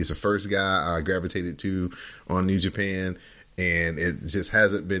guy. He's the first guy I gravitated to on New Japan, and it just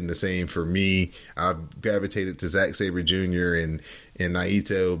hasn't been the same for me. I've gravitated to Zack Sabre Jr. and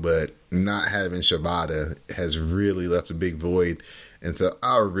Naito, but not having Shibata has really left a big void. And so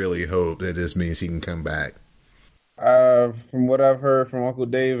I really hope that this means he can come back. From what I've heard from Uncle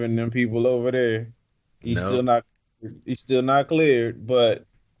Dave and them people over there, he's still not cleared, but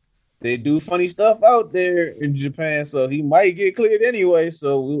they do funny stuff out there in Japan, so he might get cleared anyway.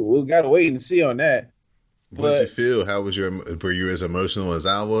 So we'll gotta wait and see on that. What did you feel? How was were you as emotional as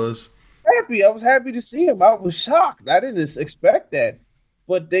I was? Happy. I was happy to see him. I was shocked. I didn't expect that,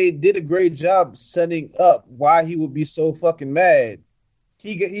 but they did a great job setting up why he would be so fucking mad.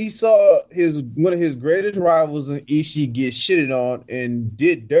 He saw one of his greatest rivals in Ishii get shitted on and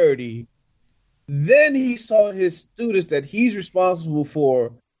did dirty. Then he saw his students that he's responsible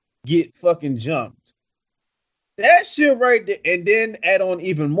for get fucking jumped. That shit right there, and then add on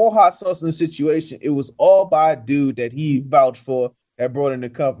even more hot sauce in the situation. It was all by a dude that he vouched for that brought in the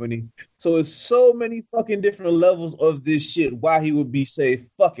company. So it's so many fucking different levels of this shit. Why he would be say,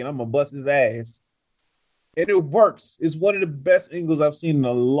 "Fucking, I'm gonna bust his ass," and it works. It's one of the best angles I've seen in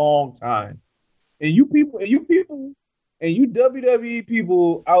a long time. And you WWE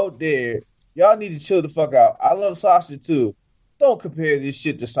people out there, y'all need to chill the fuck out. I love Sasha too. Don't compare this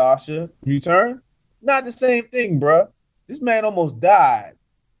shit to Sasha. U-turn? Not the same thing, bruh. This man almost died.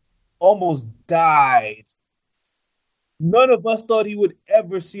 Almost died. None of us thought he would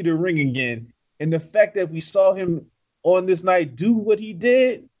ever see the ring again. And the fact that we saw him on this night do what he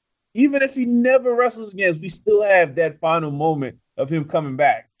did, even if he never wrestles again, we still have that final moment of him coming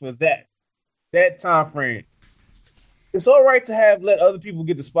back for that time frame. It's all right to let other people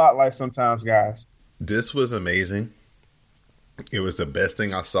get the spotlight sometimes, guys. This was amazing. It was the best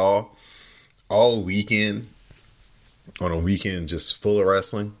thing I saw all weekend, on a weekend just full of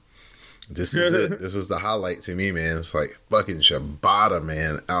wrestling. This is it. This is the highlight to me, man. It's like fucking Shibata,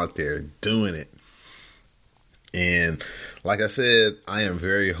 man, out there doing it. And like I said, I am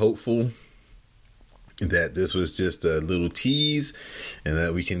very hopeful that this was just a little tease and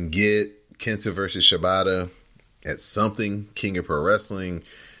that we can get Kenta versus Shibata at something, King of Pro Wrestling,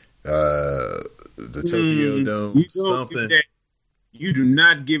 the Tokyo Dome, something. You do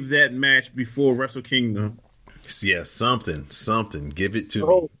not give that match before Wrestle Kingdom. Yeah, something. Give it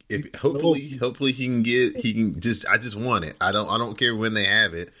to me. Hopefully he can just. I just want it. I don't care when they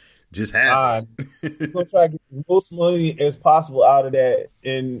have it. Just have it. You're gonna try to get the most money as possible out of that.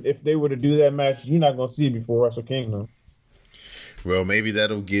 And if they were to do that match, you're not gonna see it before Wrestle Kingdom. Well, maybe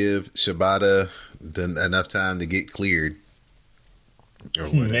that'll give Shibata enough time to get cleared or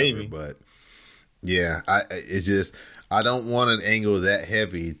whatever. Maybe. But yeah, it's just. I don't want an angle that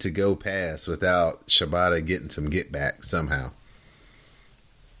heavy to go past without Shibata getting some get back somehow.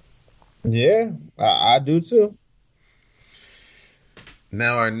 Yeah, I do too.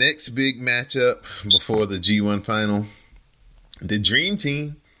 Now our next big matchup before the G1 final, the Dream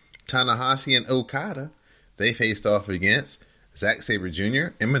Team, Tanahashi and Okada, they faced off against Zack Sabre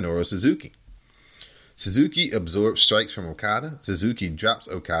Jr. and Minoru Suzuki. Suzuki absorbs strikes from Okada. Suzuki drops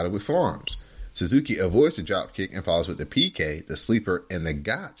Okada with forearms. Suzuki avoids the drop kick and follows with the PK. The sleeper and the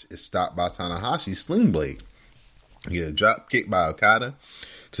gotch is stopped by Tanahashi's sling blade. You get a drop kick by Okada.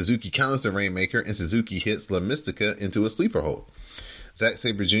 Suzuki counters the Rainmaker and Suzuki hits La Mystica into a sleeper hold. Zack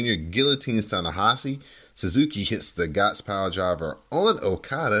Sabre Jr. guillotines Tanahashi. Suzuki hits the Gotch Power Driver on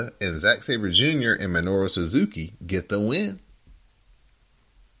Okada, and Zack Sabre Jr. and Minoru Suzuki get the win.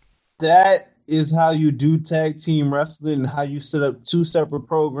 That is how you do tag team wrestling and how you set up two separate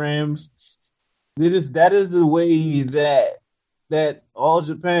programs. That is the way that All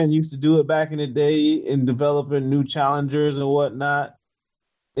Japan used to do it back in the day in developing new challengers and whatnot.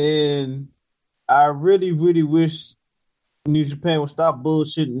 And I really, really wish New Japan would stop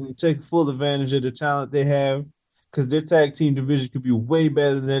bullshitting and take full advantage of the talent they have, because their tag team division could be way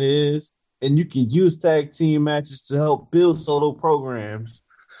better than it is. And you can use tag team matches to help build solo programs.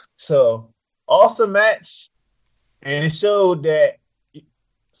 So, awesome match. And it showed that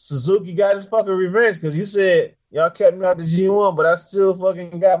Suzuki got his fucking revenge, because he said, y'all kept me out the G1, but I still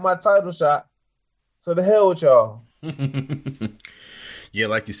fucking got my title shot. So the hell with y'all. Yeah,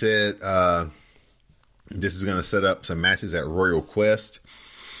 like you said, this is going to set up some matches at Royal Quest.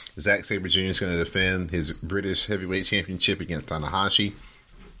 Zack Sabre Jr. is going to defend his British Heavyweight Championship against Tanahashi.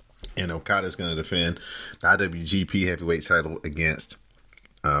 And Okada is going to defend the IWGP Heavyweight title against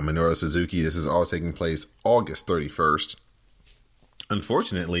Minoru Suzuki. This is all taking place August 31st.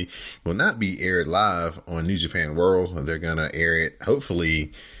 unfortunately, will not be aired live on New Japan World. They're going to air it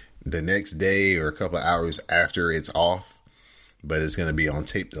hopefully the next day or a couple of hours after it's off. But it's going to be on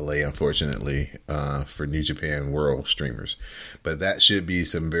tape delay, unfortunately, for New Japan World streamers. But that should be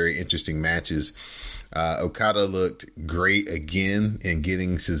some very interesting matches. Okada looked great again in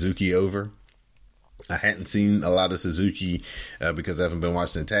getting Suzuki over. I hadn't seen a lot of Suzuki because I haven't been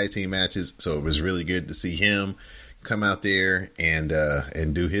watching the tag team matches. So it was really good to see him come out there and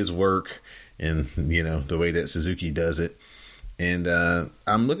do his work and, you know, the way that Suzuki does it. And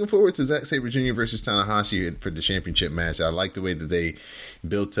I'm looking forward to Zack Sabre Jr. versus Tanahashi for the championship match. I like the way that they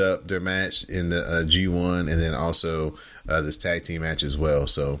built up their match in the G1 and then also this tag team match as well.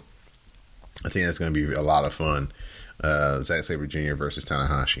 So I think that's going to be a lot of fun. Zack Sabre Jr. versus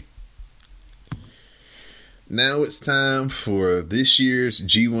Tanahashi. Now it's time for this year's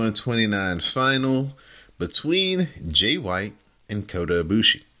G1 29 final between Jay White and Kota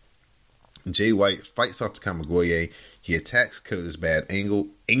Ibushi. Jay White fights off to Kamigoye. He attacks Kota's bad ankle,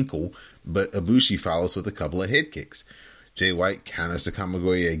 but Ibushi follows with a couple of head kicks. Jay White counters to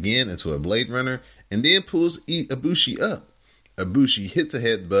Kamigoye again into a Blade Runner and then pulls Ibushi up. Ibushi hits a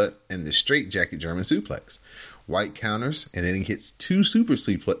headbutt and the straight jacket German suplex. White counters and then he hits two sleeper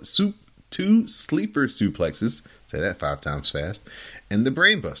suplexes, say that 5 times fast, and the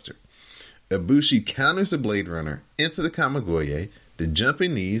Brainbuster. Ibushi counters the Blade Runner into the Kamigoye, the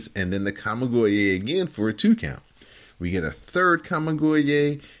jumping knees, and then the Kamigoye again for a 2 count. We get a third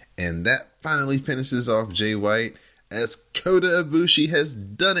Kamigoye, and that finally finishes off Jay White as Kota Ibushi has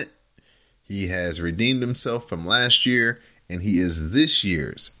done it. He has redeemed himself from last year, and he is this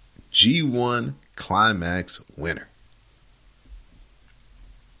year's G1 Climax winner.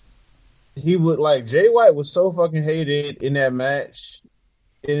 He would Jay White was so fucking hated in that match,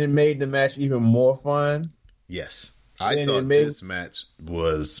 and it made the match even more fun. Yes, I thought this match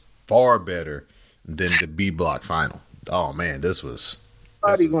was far better than the B Block final. Oh man, this was.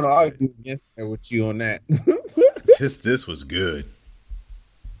 Somebody going to argue against with you on that. This was good.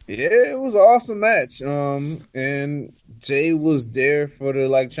 Yeah, it was an awesome match. And Jay was there for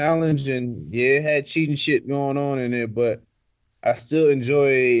the challenge, and yeah, it had cheating shit going on in it, but I still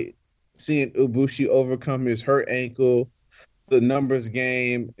enjoy seeing Ibushi overcome his hurt ankle, the numbers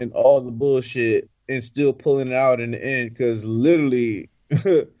game, and all the bullshit, and still pulling it out in the end. Because literally,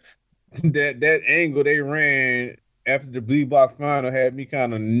 that angle they ran after the B Block final had me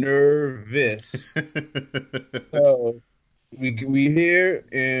kind of nervous. So we here,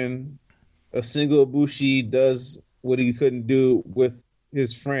 and a single Ibushi does what he couldn't do with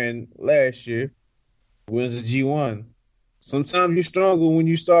his friend last year, wins the G1. Sometimes you're stronger when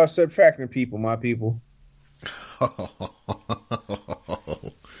you start subtracting people, my people.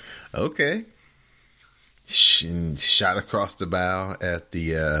 Okay. Shot across the bow at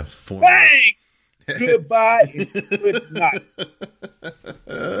the former. Bang! Goodbye. Good night.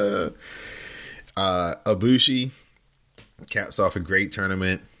 Ibushi caps off a great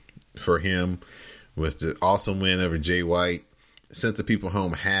tournament for him with the awesome win over Jay White. Sent the people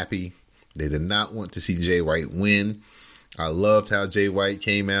home happy. They did not want to see Jay White win. I loved how Jay White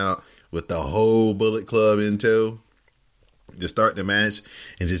came out with the whole Bullet Club in tow to start the match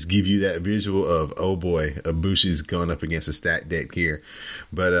and just give you that visual of, oh boy, Ibushi's going up against a stacked deck here.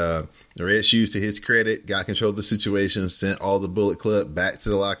 But the Red Shoes, to his credit, got control of the situation, sent all the Bullet Club back to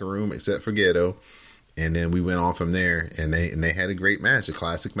the locker room except for Gedo. And then we went on from there, and they had a great match, a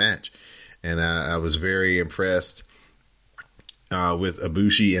classic match. And I was very impressed with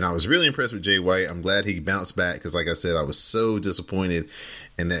Ibushi, and I was really impressed with Jay White. I'm glad he bounced back because, like I said, I was so disappointed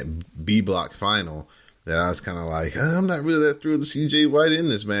in that B Block final that I was kind of like, I'm not really that thrilled to see Jay White in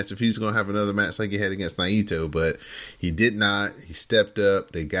this match if he's going to have another match like he had against Naito, but he did not. He stepped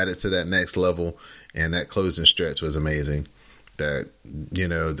up. They got it to that next level, and that closing stretch was amazing. That, you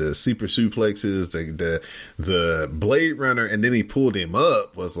know, the super suplexes, the Blade Runner, and then he pulled him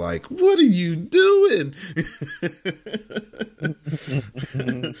up, was like, what are you doing?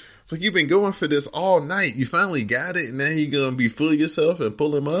 It's like, you've been going for this all night. You finally got it, and now you're going to be fooling yourself and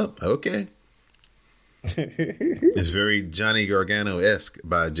pull him up? Okay. It's very Johnny Gargano-esque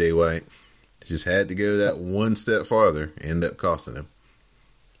by Jay White. Just had to go that one step farther, end up costing him.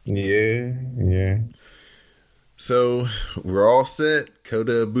 Yeah. So we're all set.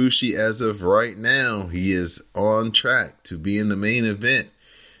 Kota Ibushi, as of right now, he is on track to be in the main event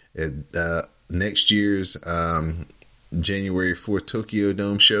at next year's January 4th Tokyo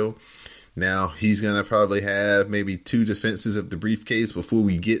Dome show. Now he's going to probably have maybe 2 defenses of the briefcase before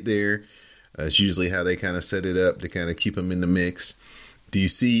we get there. It's usually how they kind of set it up to kind of keep him in the mix. Do you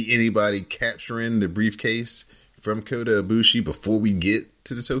see anybody capturing the briefcase from Kota Ibushi before we get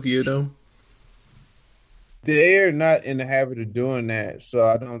to the Tokyo Dome? They're not in the habit of doing that, so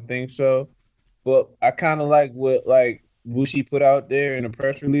I don't think so. But I kind of like what like Bushi put out there in a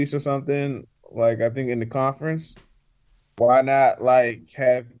press release or something. Like I think in the conference, why not like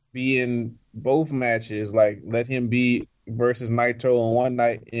have be in both matches? Like let him be versus Naito on one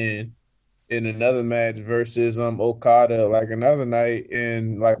night and in another match versus Okada like another night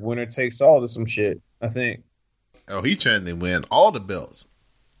and like winner takes all or some shit. I think. Oh, he trying to win all the belts.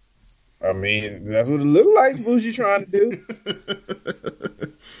 I mean, that's what it looked like Bushi trying to do.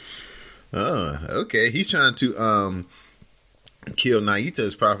 Oh, okay. He's trying to kill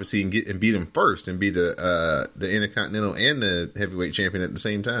Naito's prophecy and beat him first and be the Intercontinental and the Heavyweight Champion at the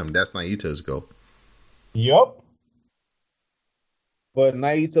same time. That's Naito's goal. Yup. But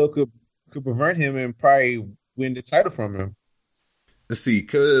Naito could prevent him and probably win the title from him. Let's see,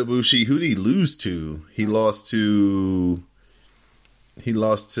 Kota Ibushi, who did he lose to? He lost to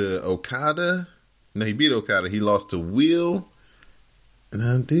Okada. No, he beat Okada. He lost to Will.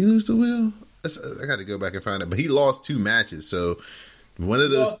 Did he lose to Will? I got to go back and find it. But he lost 2 matches, so one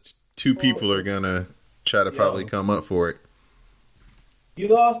of those 2 people are gonna try to probably come up for it. You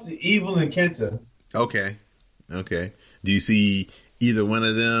lost to Evil and Kenta. Okay. Do you see either one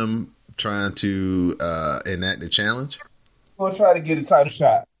of them trying to enact the challenge? I'm gonna try to get a title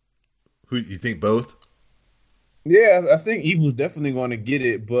shot. Who you think both? Yeah, I think Evil's definitely going to get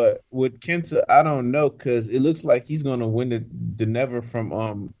it, but with Kenta, I don't know because it looks like he's going to win the never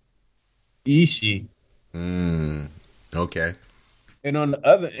from Ishii. Okay. And on the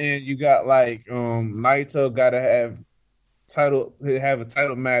other end, you got like Naito got to have a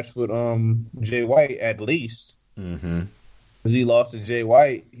title match with Jay White at least. Mm-hmm. Because he lost to Jay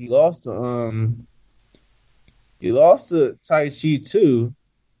White, he lost to Tai Chi too.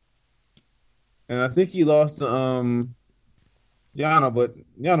 And I think he lost to Yano, but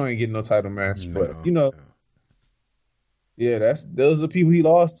Yano ain't getting no title match. But yeah, those are people he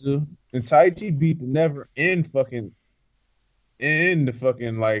lost to. And Tai Chi beat the Never in the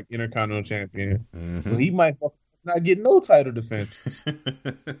fucking like Intercontinental Champion. Mm-hmm. So he might not get no title defenses.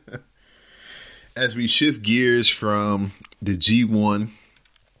 As we shift gears from the G1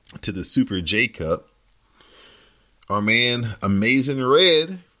 to the Super J Cup, our man Amazing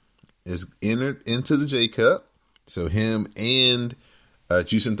Red is entered into the J Cup. So him and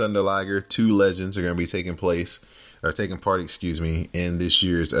Jushin Thunder Liger, 2 legends, are going to be taking part, in this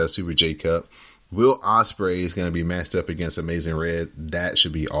year's Super J Cup. Will Ospreay is going to be matched up against Amazing Red. That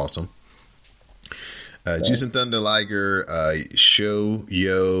should be awesome. Jushin Thunder Liger, Sho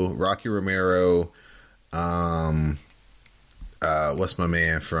Yo, Rocky Romero, what's my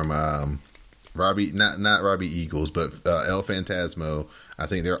man from Robbie? Not Robbie Eagles, but El Phantasmo. I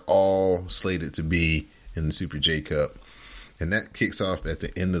think they're all slated to be in the Super J Cup, and that kicks off at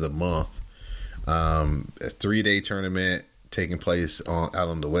the end of the month. A 3-day tournament taking place out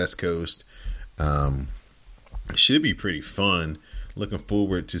on the West Coast. Should be pretty fun. Looking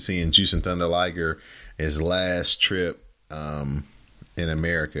forward to seeing Jushin Thunder Liger his last trip in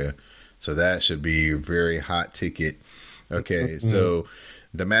America. So that should be a very hot ticket. Okay, so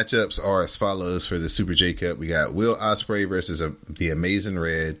the matchups are as follows for the Super J Cup. We got Will Ospreay versus the Amazing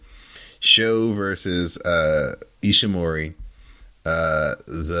Red, Sho versus Ishimori,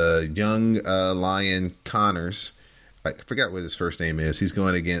 the young lion Connors. I forgot what his first name is. He's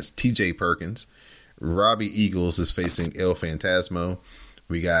going against TJ Perkins. Robbie Eagles is facing El Phantasmo.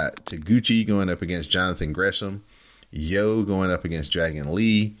 We got Taguchi going up against Jonathan Gresham. Yo going up against Dragon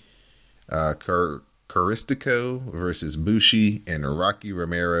Lee. Caristico versus Bushi. And Rocky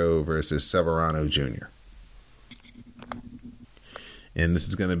Romero versus Severano Jr. And this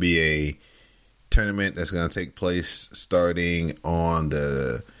is going to be a tournament that's going to take place starting on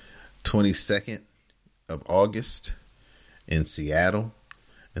the 22nd of August in Seattle.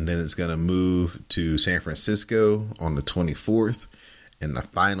 And then it's going to move to San Francisco on the 24th. And the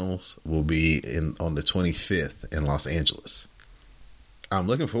finals will be on the 25th in Los Angeles. I'm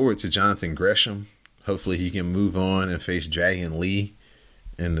looking forward to Jonathan Gresham. Hopefully he can move on and face Dragon Lee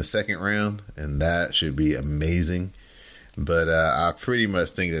in the second round. And that should be amazing. But I pretty much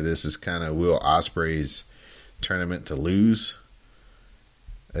think that this is kind of Will Ospreay's tournament to lose.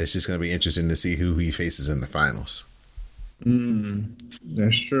 It's just going to be interesting to see who he faces in the finals.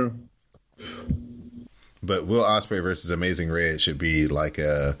 That's true. But Will Ospreay versus Amazing Red should be like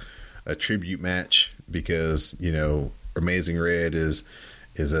a tribute match because, you know, Amazing Red is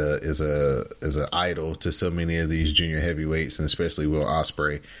a idol to so many of these junior heavyweights, and especially Will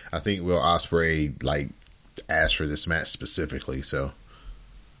Ospreay. I think Will Ospreay like asked for this match specifically. So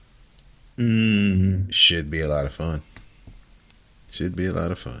Should be a lot of fun. Should be a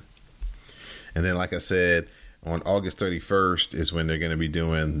lot of fun. And then, like I said, on August 31st is when they're going to be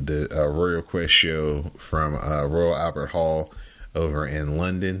doing the Royal Quest show from Royal Albert Hall over in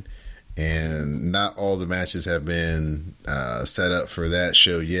London. And not all the matches have been set up for that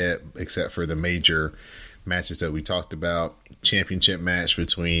show yet, except for the major matches that we talked about. Championship match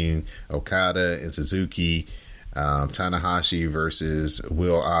between Okada and Suzuki, Tanahashi versus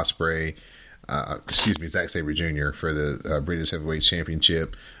Will Ospreay, Zack Sabre Jr. for the British Heavyweight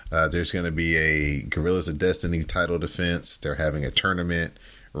Championship. There's going to be a Guerrillas of Destiny title defense. They're having a tournament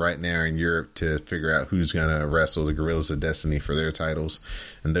right now in Europe to figure out who's going to wrestle the Guerrillas of Destiny for their titles.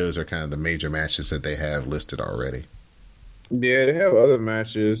 And those are kind of the major matches that they have listed already. Yeah, they have other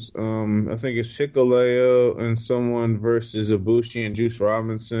matches. I think it's Hikuleo and someone versus Ibushi and Juice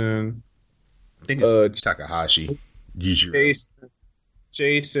Robinson. I think it's Takahashi. Jason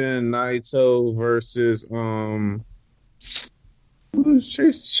Naito versus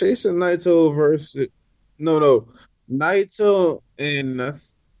Jason Naito versus Naito and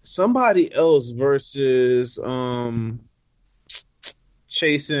somebody else versus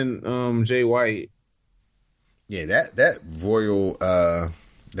chasing Jay White. Yeah, that Royal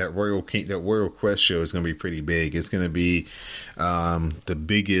Quest show is going to be pretty big. It's going to be the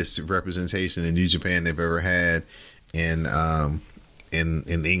biggest representation in New Japan they've ever had in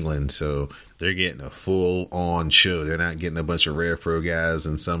England. So they're getting a full on show. They're not getting a bunch of Rev Pro guys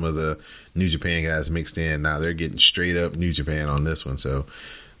and some of the New Japan guys mixed in. Now they're getting straight up New Japan on this one. So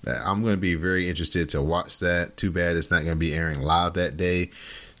I'm going to be very interested to watch that. Too bad it's not going to be airing live that day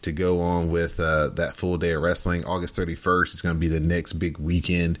to go on with that full day of wrestling. August 31st is going to be the next big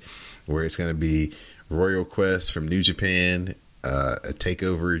weekend where it's going to be Royal Quest from New Japan, a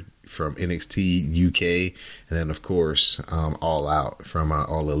takeover from NXT UK, and then of course All Out from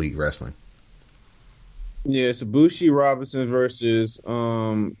All Elite Wrestling. Yeah, it's Ibushi Robinson versus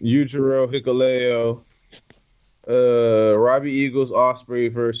Yujiro Hikuleo, Robbie Eagles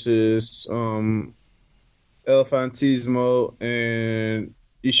Ospreay versus El Fantasmo and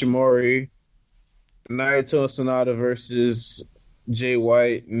Ishimori, Naito Sonata versus Jay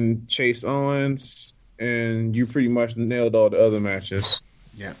White and Chase Owens, and you pretty much nailed all the other matches.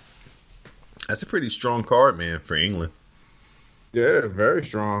 Yeah. That's a pretty strong card, man, for England. Yeah, very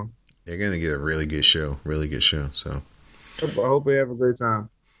strong. They're going to get a really good show. Really good show. So I hope they have a great time.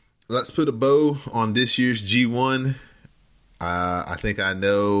 Let's put a bow on this year's G1. I think I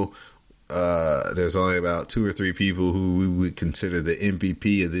know there's only about 2 or 3 people who we would consider the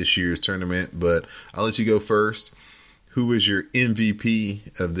MVP of this year's tournament, but I'll let you go first. Who was your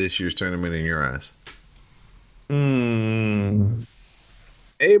MVP of this year's tournament in your eyes?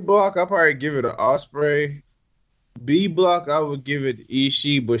 A block, I'll probably give it to Ospreay. B block, I would give it to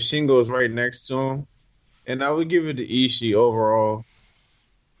Ishii, but Shingo's right next to him. And I would give it to Ishii overall.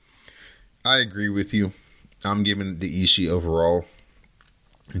 I agree with you. I'm giving it to Ishii overall.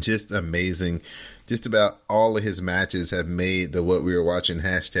 Just amazing. Just about all of his matches have made the What We Were Watching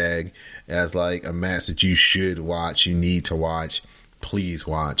hashtag as like a match that you should watch, you need to watch, please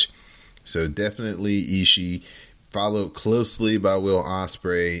watch. So definitely Ishii, followed closely by Will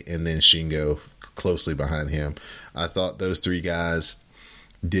Ospreay, and then Shingo closely behind him. I thought those 3 guys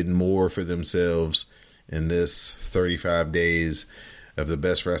did more for themselves in this 35 days of the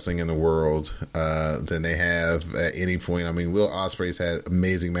best wrestling in the world than they have at any point. I mean, Will Ospreay's had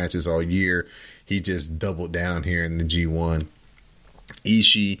amazing matches all year. He just doubled down here in the G1.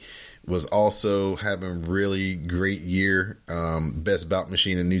 Ishii was also having really great year, best bout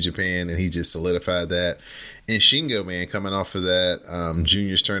machine in New Japan, and he just solidified that. And Shingo, man, coming off of that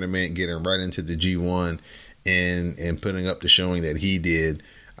juniors tournament, getting right into the G1 and putting up the showing that he did.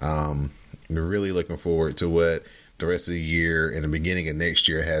 We're really looking forward to what the rest of the year and the beginning of next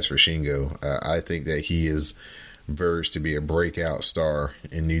year has for Shingo. I think that he is verged to be a breakout star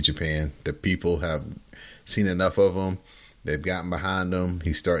in New Japan. The people have seen enough of him. They've gotten behind him.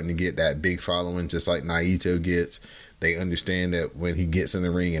 He's starting to get that big following just like Naito gets. They understand that when he gets in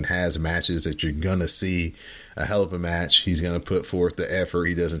the ring and has matches that you're going to see a hell of a match, he's going to put forth the effort.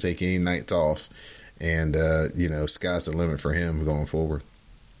 He doesn't take any nights off. And, sky's the limit for him going forward.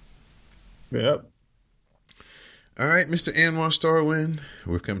 Yep. All right, Mr. Anwar Starwin,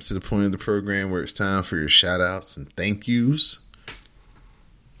 we've come to the point of the program where it's time for your shout-outs and thank yous.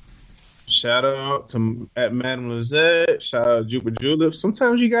 Shout out to at Madame Lizette. Shout out to Jupiter Julep.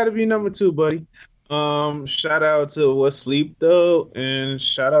 Sometimes you got to be number 2, buddy. Shout out to What Sleep Though, and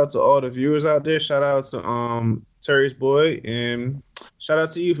shout out to all the viewers out there. Shout out to Terry's boy, and shout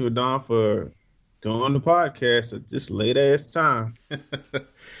out to you, Don, for doing the podcast at this late ass time.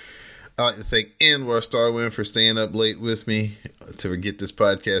 I'd like to thank Anwar Starwin for staying up late with me to get this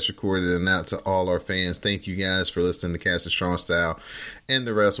podcast recorded, and out to all our fans. Thank you guys for listening to Cast of Strong Style and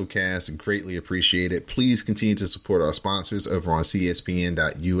the WrestleCast. Greatly appreciate it. Please continue to support our sponsors over on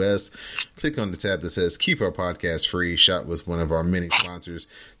CSPN.us. Click on the tab that says Keep Our Podcast Free. Shop with one of our many sponsors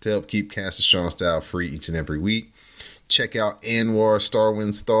to help keep Cast of Strong Style free each and every week. Check out Anwar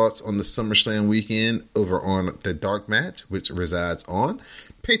Starwin's thoughts on the SummerSlam weekend over on The Dark Match, which resides on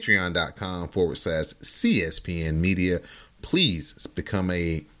patreon.com/CSPN Media. Please become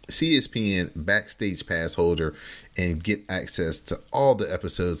a CSPN Backstage Pass holder and get access to all the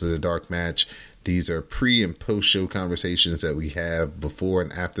episodes of The Dark Match. These are pre- and post-show conversations that we have before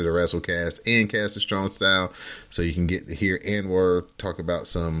and after the WrestleCast and Cast of Strong Style. So you can get to hear Anwar talk about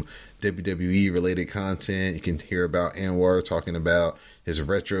some WWE-related content. You can hear about Anwar talking about his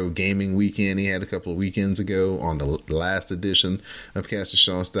retro gaming weekend he had a couple of weekends ago on the last edition of Cast of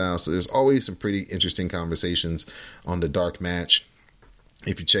Strong Style. So there's always some pretty interesting conversations on The Dark Match.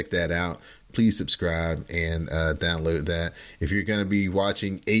 If you check that out, please subscribe and download that. If you're going to be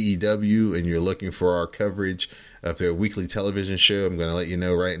watching AEW and you're looking for our coverage of their weekly television show, I'm going to let you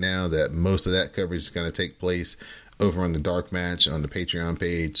know right now that most of that coverage is going to take place over on The Dark Match on the Patreon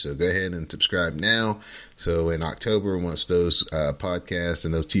page. So go ahead and subscribe now. So in October, once those podcasts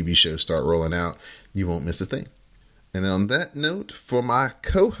and those TV shows start rolling out, you won't miss a thing. And on that note, for my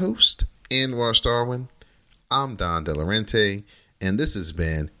co-host, Anwar Starwin, I'm Don De Laurenti, and this has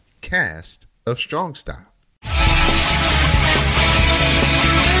been Cast of Strong Style.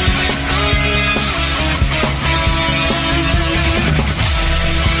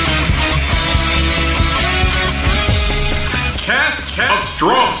 Cast of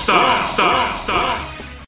Strong Style.